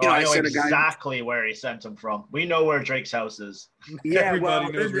 I know exactly where he sent him from. We know where Drake's house is. Yeah,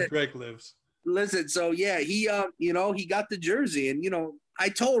 everybody knows where Drake lives. Listen, so yeah, he he got the jersey, and I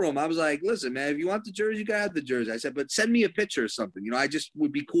told him, I was like, "Listen, man, if you want the jersey, you gotta have the jersey." I said, "But send me a picture or something. I just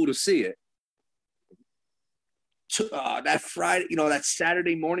would be cool to see it." That Friday, that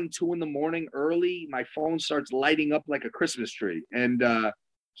Saturday morning, 2 a.m, early, my phone starts lighting up like a Christmas tree. And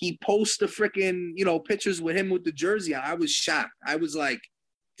he posts the freaking, pictures with him with the jersey. And I was shocked. I was like,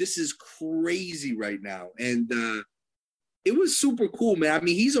 this is crazy right now. And it was super cool, man. I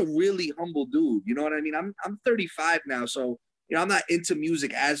mean, he's a really humble dude. You know what I mean? I'm 35 now, so, I'm not into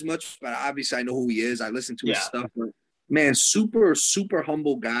music as much, but obviously I know who he is. I listen to his stuff. But, man, super, super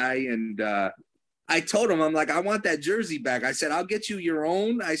humble guy. And I told him, I'm like, "I want that jersey back." I said, "I'll get you your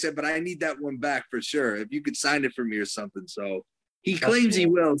own." I said, "But I need that one back for sure. If you could sign it for me or something." So he claims he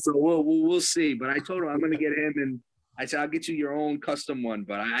will. So we'll see. But I told him I'm going to get him, and I said, "I'll get you your own custom one,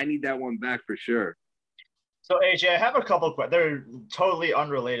 but I need that one back for sure." So AJ, I have a couple questions. They're totally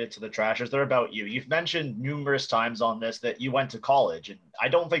unrelated to the Trashers. They're about you. You've mentioned numerous times on this that you went to college, and I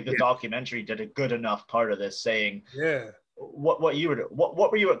don't think the documentary did a good enough part of this, saying what were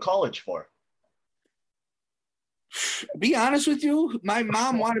you at college for? Be honest with you, my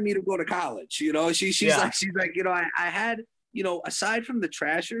mom wanted me to go to college. She's like, I had, aside from the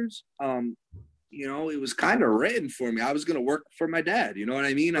Trashers, it was kind of written for me. I was going to work for my dad. You know what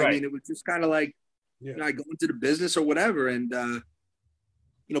I mean? Right. I mean, it was just kind of like, I go into the business or whatever. And,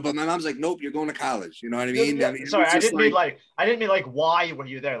 but my mom's like, "Nope, you're going to college." You know what I mean? Yeah. Sorry, I didn't mean like, why were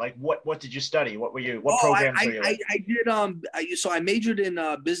you there? Like, what did you study? What programs were you in? I did, so I majored in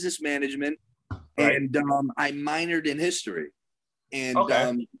business management. Right. And I minored in history, and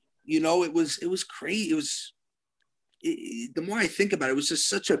it was crazy. The more I think about it, it was just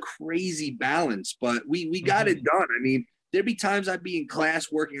such a crazy balance. But we got it done. I mean, there'd be times I'd be in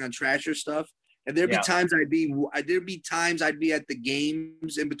class working on Trasher stuff, and there'd be times I'd be at the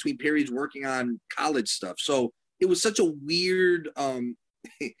games in between periods working on college stuff. So it was such a weird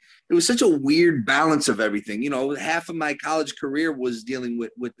it was such a weird balance of everything. Half of my college career was dealing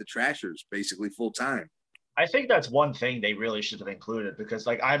with the Trashers basically full time. I think that's one thing they really should have included, because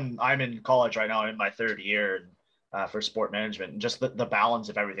like I'm in college right now. I'm in my third year for sport management, and just the balance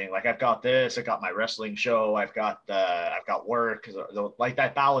of everything. Like I've got this, I got my wrestling show, I've got work. Like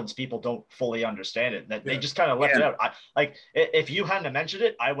that balance, people don't fully understand it. That they just kind of left it out. If you hadn't mentioned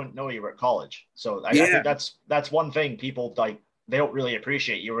it, I wouldn't know you were at college. So I think that's one thing people they don't really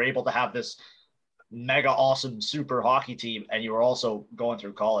appreciate. You were able to have this mega awesome super hockey team, and you were also going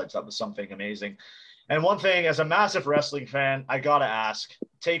through college. That was something amazing. And one thing, as a massive wrestling fan, I gotta ask,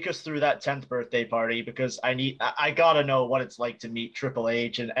 take us through that 10th birthday party, because I gotta know what it's like to meet Triple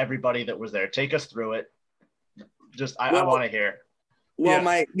H and everybody that was there. Take us through it. I want to hear.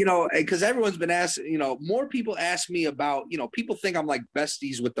 Well, because everyone's been asking, more people ask me about, people think I'm like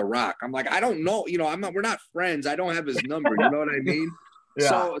besties with The Rock. I'm like, I don't know, we're not friends. I don't have his number. You know what I mean? Yeah.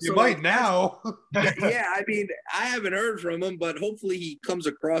 So you might now. I mean, I haven't heard from him, but hopefully he comes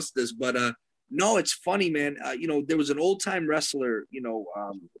across this. But no, it's funny, man. There was an old time wrestler,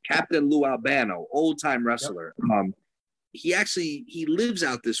 Captain Lou Albano, old time wrestler. he lives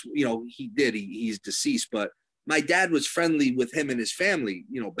out this, he's deceased, but my dad was friendly with him and his family,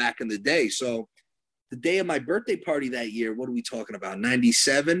 back in the day. So the day of my birthday party that year, what are we talking about?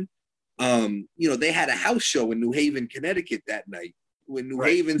 97. They had a house show in New Haven, Connecticut that night. When New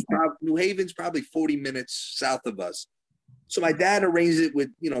Haven's probably 40 minutes south of us. So my dad arranged it with,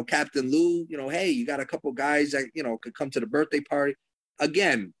 Captain Lou, hey, you got a couple guys that, could come to the birthday party.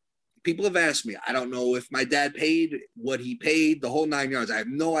 Again, people have asked me, I don't know if my dad paid, what he paid, the whole 9 yards. I have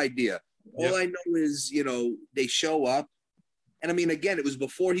no idea. All I know is, they show up. And I mean, again, it was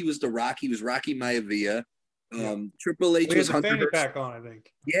before he was The Rock. He was Rocky Maivia. Triple H was Hunter fanny pack on, I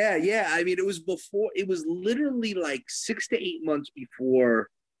think. Yeah. I mean, it was literally like 6 to 8 months before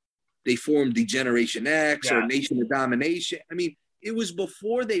they formed Degeneration X or Nation of Domination. I mean, it was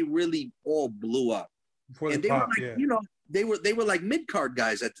before they really all blew up. Before and they were like, they were like mid-card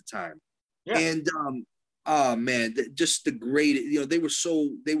guys at the time. Yeah. And oh man, just the great, they were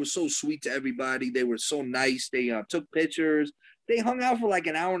so sweet to everybody. They were so nice. They took pictures. They hung out for like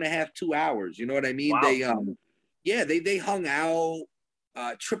an hour and a half, 2 hours. You know what I mean? Wow. They hung out.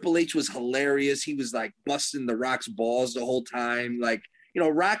 Triple H was hilarious. He was like busting The Rock's balls the whole time. Like,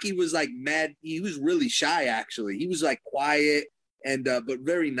 Rocky was like mad. He was really shy, actually. He was like quiet and but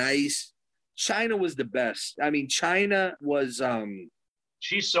very nice. China was the best. I mean, China was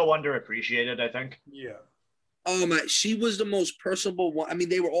she's so underappreciated, I think. Yeah. She was the most personable one. I mean,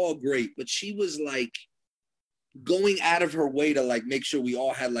 they were all great, but she was like going out of her way to like make sure we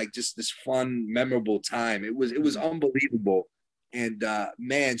all had like just this fun, memorable time. It was unbelievable. And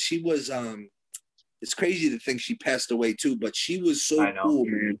man, she was it's crazy to think she passed away too, but she was so cool,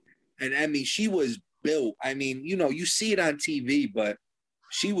 man. And I mean, she was built. I mean, you see it on TV, but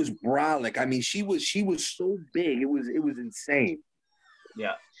she was brolic. I mean, she was so big. It was insane.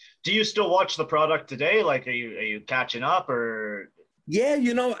 Yeah. Do you still watch the product today? Like, are you catching up or? Yeah,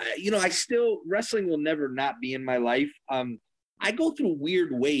 I still, wrestling will never not be in my life. I go through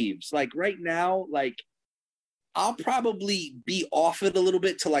weird waves. Like right now, like I'll probably be off it a little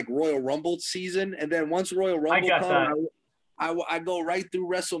bit to like Royal Rumble season, and then once Royal Rumble comes, I go right through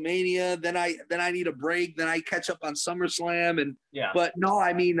WrestleMania. Then I need a break. Then I catch up on SummerSlam, and But no,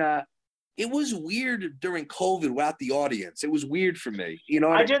 I mean, it was weird during COVID without the audience. It was weird for me.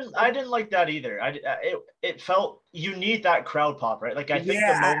 I didn't like that either. It felt you need that crowd pop, right? Like I think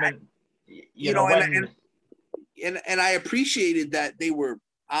the moment, and I appreciated that they were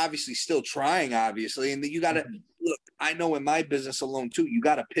obviously still trying, obviously, and that you got to look. I know in my business alone too, you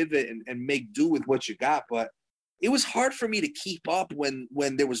got to pivot and make do with what you got. But it was hard for me to keep up when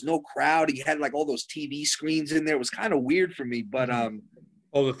there was no crowd. And you had like all those TV screens in there. It was kind of weird for me. But the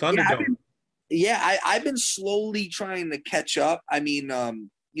Thunderdome. I've been slowly trying to catch up. I mean,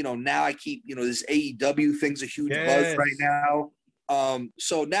 now I keep, this AEW thing's a huge buzz right now.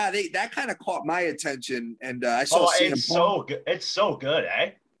 So now that kind of caught my attention, and I saw. It's so good. It's so good,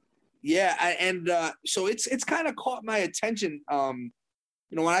 eh? Yeah, so it's kind of caught my attention. When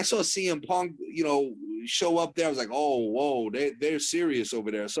I saw CM Punk, show up there, I was like, oh, whoa, they're serious over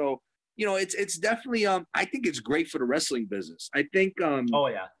there. So it's definitely I think it's great for the wrestling business. I think. Oh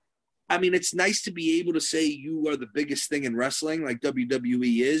yeah. I mean, it's nice to be able to say you are the biggest thing in wrestling, like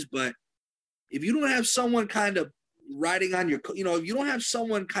WWE is. But if you don't have someone kind of riding on your, if you don't have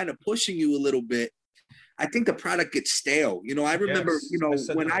someone kind of pushing you a little bit, I think the product gets stale. I remember,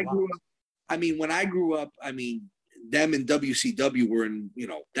 when I grew up, them and WCW were in,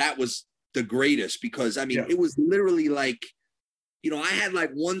 that was the greatest because, it was literally like, I had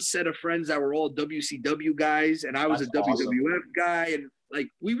like one set of friends that were all WCW guys and I was a WWF guy. And like,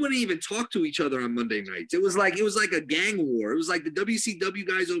 we wouldn't even talk to each other on Monday nights. It was like a gang war. It was like the WCW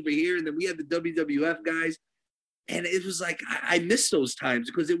guys over here. And then we had the WWF guys. And it was like, I miss those times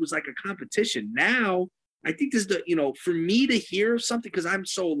because it was like a competition. Now, I think this, for me to hear something, because I'm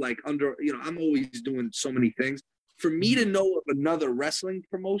so like I'm always doing so many things. For me to know of another wrestling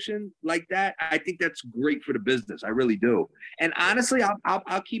promotion like that, I think that's great for the business. I really do. And honestly,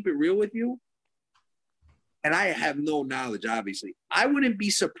 I'll keep it real with you. And I have no knowledge, obviously. I wouldn't be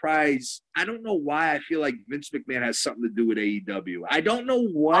surprised. I don't know why I feel like Vince McMahon has something to do with AEW. I don't know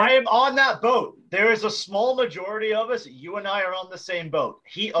what. I am on that boat. There is a small majority of us. You and I are on the same boat.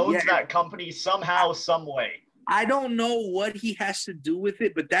 He owns that company somehow, some way. I don't know what he has to do with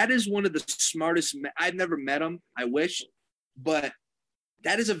it, but that is one of the smartest. I've never met him. I wish. But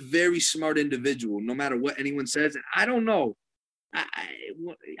that is a very smart individual, no matter what anyone says. And I don't know.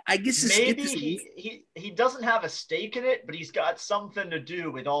 I guess maybe he doesn't have a stake in it, but he's got something to do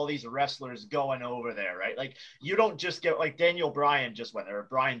with all these wrestlers going over there, right? Like you don't just get like Daniel Bryan just went there, or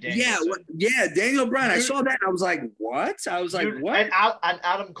Bryan Danielson. Yeah, Daniel Bryan. I saw that and I was like, what? What? And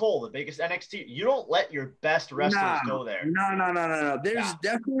Adam Cole, the biggest NXT. You don't let your best wrestlers go there. No. There's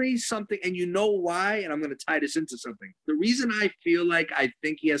definitely something, and you know why? And I'm going to tie this into something. The reason I feel like I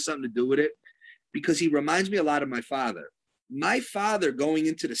think he has something to do with it, because he reminds me a lot of my father. My father, going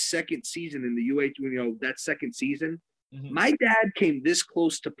into the second season in the UH, that second season, my dad came this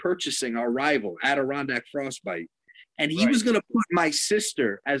close to purchasing our rival, Adirondack Frostbite. And he was going to put my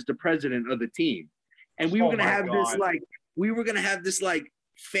sister as the president of the team. And we were going to have this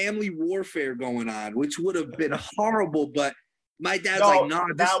family warfare going on, which would have been horrible. But my dad's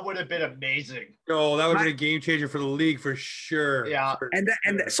that would have been amazing. Oh, that would have been a game changer for the league for sure. Yeah.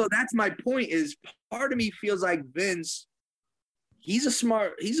 So that's my point is part of me feels like Vince, he's a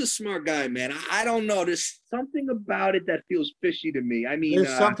smart guy, man. I don't know. There's something about it that feels fishy to me. I mean,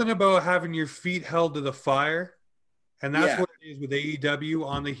 there's something about having your feet held to the fire. And that's what it is with AEW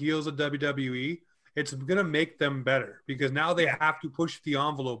on the heels of WWE. It's going to make them better because now they have to push the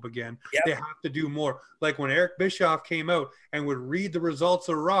envelope again. Yep. They have to do more. Like when Eric Bischoff came out and would read the results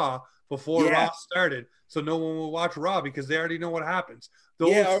of Raw before Raw started, so no one will watch Raw because they already know what happens.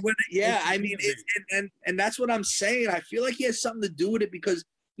 I mean, and that's what I'm saying. I feel like he has something to do with it because,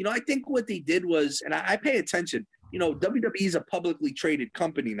 I think what they did was, and I pay attention, WWE is a publicly traded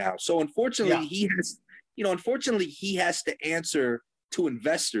company now. So unfortunately, he has to answer to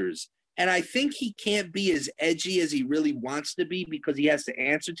investors. And I think he can't be as edgy as he really wants to be because he has to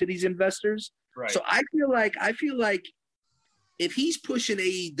answer to these investors. Right. So I feel like if he's pushing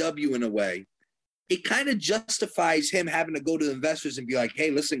AEW in a way, it kind of justifies him having to go to the investors and be like,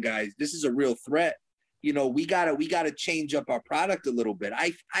 hey, listen, guys, this is a real threat. We gotta change up our product a little bit.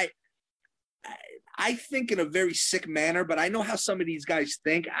 I think in a very sick manner, but I know how some of these guys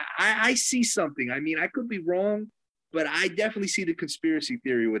think. I see something. I mean, I could be wrong, but I definitely see the conspiracy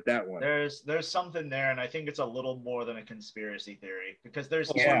theory with that one. There's something there, and I think it's a little more than a conspiracy theory because there's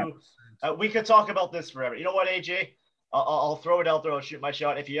two. We could talk about this forever. You know what, AJ? I'll throw it out there. I'll shoot my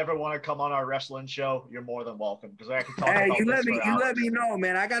shot. If you ever want to come on our wrestling show, you're more than welcome because I can talk about this for hours. You let me know,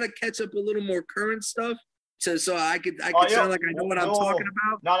 man. I gotta catch up a little more current stuff. So I could sound like I know what I'm talking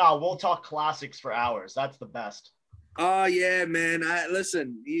about. No, we'll talk classics for hours. That's the best. Oh yeah, man.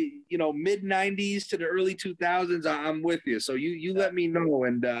 Listen, mid '90s to the early 2000s. I'm with you. So you let me know,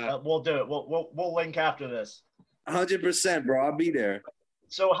 and we'll do it. We'll link after this. 100%, bro. I'll be there.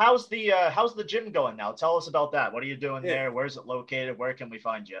 So how's the gym going now? Tell us about that. What are you doing there? Where's it located? Where can we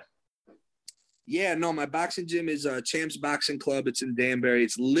find you? Yeah, no, my boxing gym is Champs Boxing Club. It's in Danbury.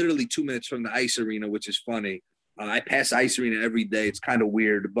 It's literally 2 minutes from the ice arena, which is funny. I pass ice arena every day. It's kind of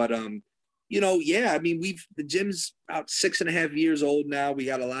weird, but I mean, the gym's about 6.5 years old now. We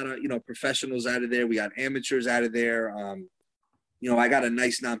got a lot of professionals out of there. We got amateurs out of there. I got a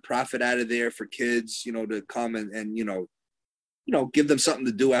nice nonprofit out of there for kids, to come and give them something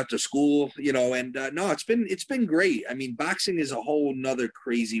to do after school, and no, it's been great. I mean, boxing is a whole nother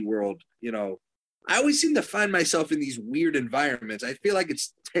crazy world. I always seem to find myself in these weird environments. I feel like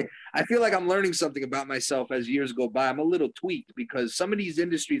I'm learning something about myself as years go by. I'm a little tweaked because some of these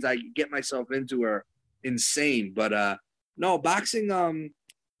industries I get myself into are insane, but no, boxing's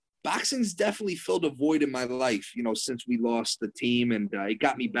definitely filled a void in my life, since we lost the team, and it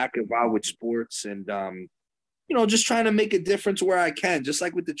got me back involved with sports and, just trying to make a difference where I can. Just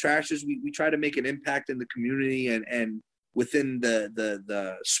like with the Trashers, we try to make an impact in the community and within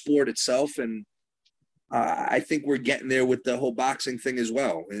the sport itself. And I think we're getting there with the whole boxing thing as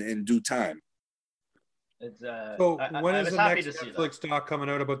well in due time. So when is the next Netflix doc coming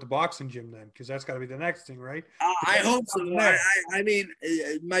out about the boxing gym then? Because that's got to be the next thing, right? I hope so. I mean,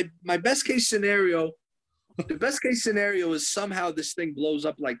 my best case scenario, the best case scenario is somehow this thing blows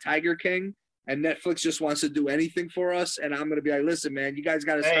up like Tiger King. And Netflix just wants to do anything for us, and I'm gonna be like, listen, man, you guys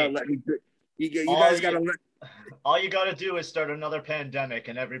gotta start letting me. You guys gotta let. All you gotta do is start another pandemic,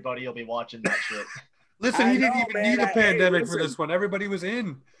 and everybody will be watching that shit. Listen, he didn't even need a pandemic for this one. Everybody was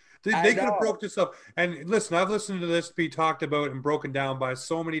in. They could have broke this up. And listen, I've listened to this be talked about and broken down by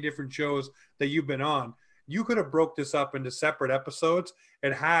so many different shows that you've been on. You could have broke this up into separate episodes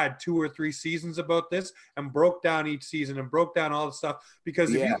and had 2 or 3 seasons about this and broke down each season and broke down all the stuff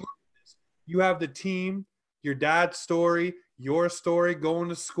because if you have the team, your dad's story, your story, going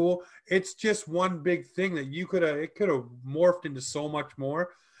to school. It's just one big thing that it could have morphed into so much more.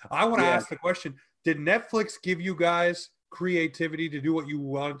 I want to ask the question, did Netflix give you guys creativity to do what you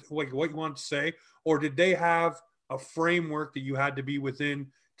want, like what you want to say? Or did they have a framework that you had to be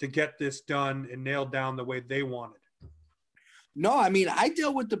within to get this done and nailed down the way they wanted? No, I mean, I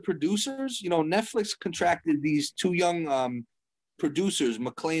dealt with the producers. Netflix contracted these two young producers,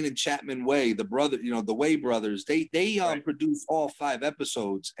 McLean and Chapman Way, the brother, the Way brothers. They Right. produced all 5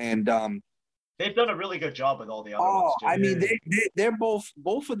 episodes, and They've done a really good job with all the other ones too. I mean, they're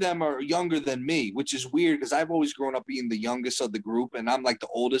both of them are younger than me, which is weird because I've always grown up being the youngest of the group, and I'm like the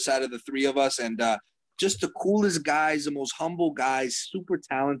oldest out of the 3 of us, and just the coolest guys, the most humble guys, super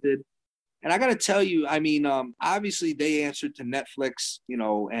talented. And I got to tell you, I mean, obviously they answered to Netflix,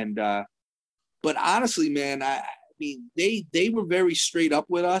 and but honestly, man, I mean, they were very straight up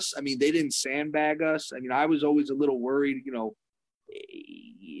with us. I mean, they didn't sandbag us. I mean, I was always a little worried,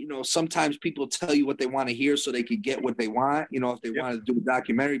 sometimes people tell you what they want to hear so they could get what they want, if they want to do a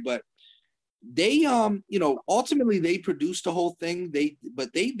documentary, but they, ultimately they produced the whole thing. They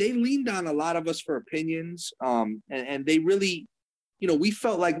leaned on a lot of us for opinions. And they really, we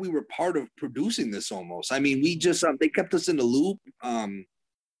felt like we were part of producing this almost. I mean, we just, they kept us in the loop.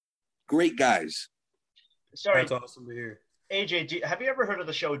 Great guys. Sorry. That's awesome to hear. AJ, have you ever heard of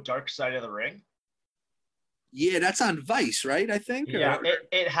the show Dark Side of the Ring? Yeah, that's on Vice, right? I think. Yeah,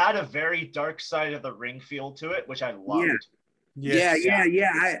 it had a very Dark Side of the Ring feel to it, which I loved. Yeah.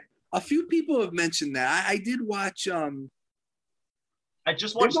 Yeah. A few people have mentioned that. I did watch. I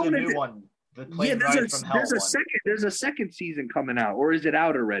just watched the new one. The Plane Ride from Hell one. There's a second season coming out, or is it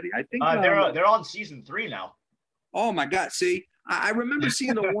out already? I think they're on season 3 now. Oh my God! See, I remember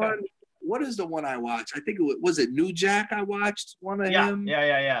seeing the one. What is the one I watched? I think was it New Jack. I watched one of him.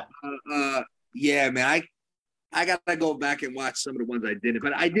 Yeah. Yeah, man. I gotta go back and watch some of the ones I didn't,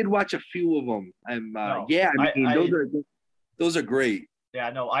 but I did watch a few of them. And those are great. Yeah,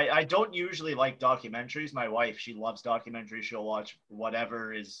 no, I don't usually like documentaries. My wife, she loves documentaries. She'll watch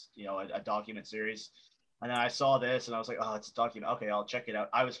whatever is, a document series. And then I saw this and I was like, oh, it's a document. Okay, I'll check it out.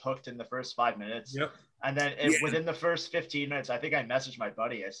 I was hooked in the first 5 minutes. Yep. And then within the first 15 minutes, I think I messaged my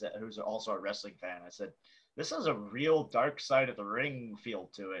buddy, I said, who's also a wrestling fan. I said, this is a real Dark Side of the Ring feel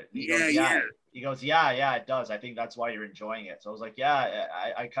to it. And he goes, yeah, it does. I think that's why you're enjoying it. So I was like, yeah,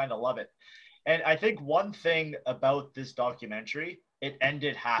 I kind of love it. And I think one thing about this documentary, it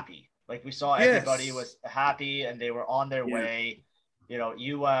ended happy. Like we saw everybody was happy and they were on their way.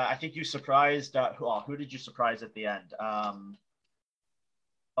 I think you surprised, who did you surprise at the end?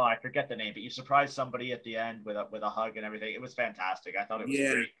 I forget the name, but you surprised somebody at the end with a hug and everything. It was fantastic. I thought it was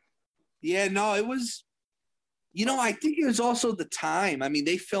great. Yeah, no, it was, I think it was also the time. I mean,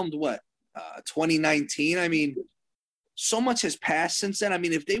 they filmed 2019. I mean, so much has passed since then. I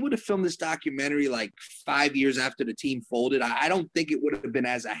mean, if they would have filmed this documentary like 5 years after the team folded, I don't think it would have been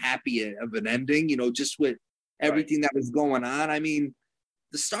as happy of an ending, just with everything that was going on. I mean,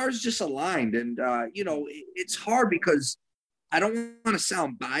 the stars just aligned. And, it's hard because I don't want to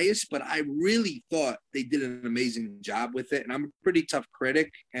sound biased, but I really thought they did an amazing job with it. And I'm a pretty tough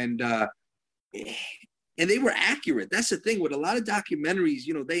critic. And they were accurate. That's the thing with a lot of documentaries,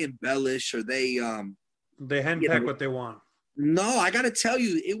 they embellish or they henpeck what they want. No, I got to tell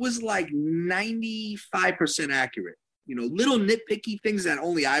you, it was like 95% accurate. Little nitpicky things that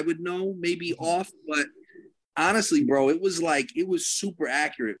only I would know, maybe off. But honestly, bro, it was super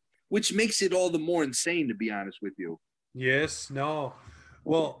accurate, which makes it all the more insane, to be honest with you. Yes, no.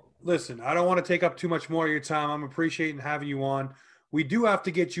 Well, listen, I don't want to take up too much more of your time. I'm appreciating having you on. We do have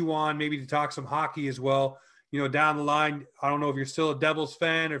to get you on maybe to talk some hockey as well. Down the line, I don't know if you're still a Devils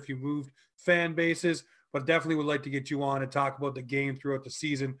fan or if you moved fan bases, but definitely would like to get you on and talk about the game throughout the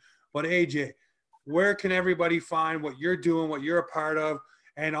season. But AJ, where can everybody find what you're doing, what you're a part of,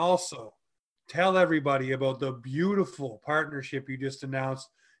 and also tell everybody about the beautiful partnership you just announced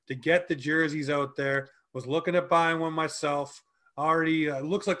to get the jerseys out there. Was looking at buying one myself. Already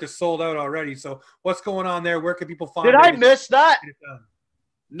looks like they're sold out already. So what's going on there? Where can people find it? Did I miss that?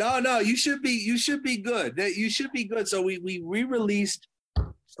 No, you should be good. You should be good. So we re-released.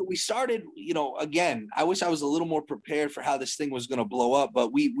 So we started, again, I wish I was a little more prepared for how this thing was going to blow up,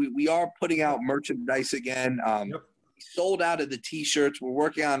 but we are putting out merchandise again. Sold out of the t-shirts. We're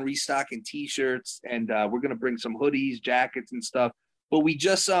working on restocking t-shirts, and we're going to bring some hoodies, jackets and stuff. But we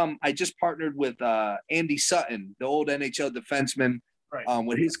just I just partnered with Andy Sutton, the old NHL defenseman,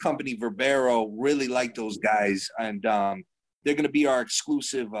 with his company Verbero. Really like those guys, and they're going to be our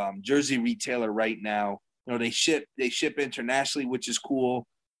exclusive jersey retailer right now. They ship internationally, which is cool.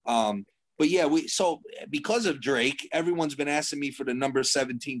 But yeah, so because of Drake, everyone's been asking me for the number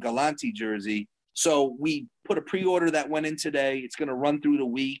 17 Galante jersey. So we put a pre-order that went in today. It's going to run through the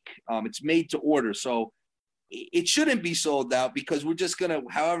week. It's made to order. So it shouldn't be sold out because we're just going to,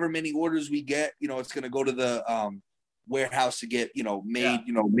 however many orders we get, you know, it's going to go to the warehouse to get, you know,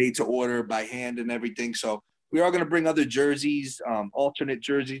 made to order by hand and everything. So we are going to bring other jerseys, alternate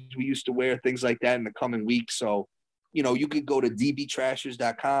jerseys we used to wear, things like that in the coming weeks. So, you know, you could go to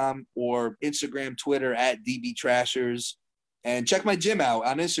dbtrashers.com or Instagram, Twitter at dbtrashers, and check my gym out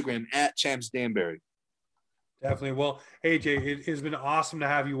on Instagram at Champs Danbury. Definitely. Well, AJ, it has been awesome to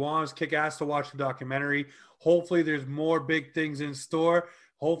have you on. It's kick-ass to watch the documentary. Hopefully there's more big things in store.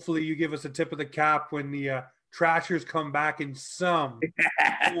 Hopefully you give us a tip of the cap when the Trashers come back in some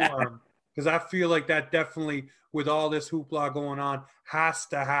form. Because I feel like that definitely, with all this hoopla going on, has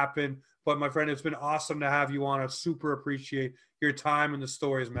to happen. But, my friend, it's been awesome to have you on. I super appreciate your time and the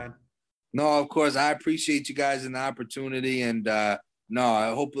stories, man. No, of course. I appreciate you guys and the opportunity. And, I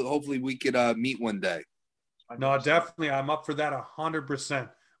hopefully we could meet one day. No, definitely. I'm up for that 100%.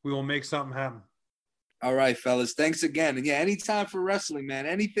 We will make something happen. All right, fellas. Thanks again. And, yeah, anytime for wrestling, man.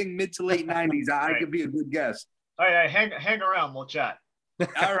 Anything mid to late 90s, I could be a good guest. All right, hang around. We'll chat.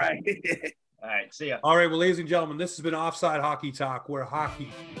 All right. All right, see ya. All right, well, ladies and gentlemen, this has been Offside Hockey Talk, where hockey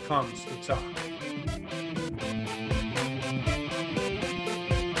comes to talk.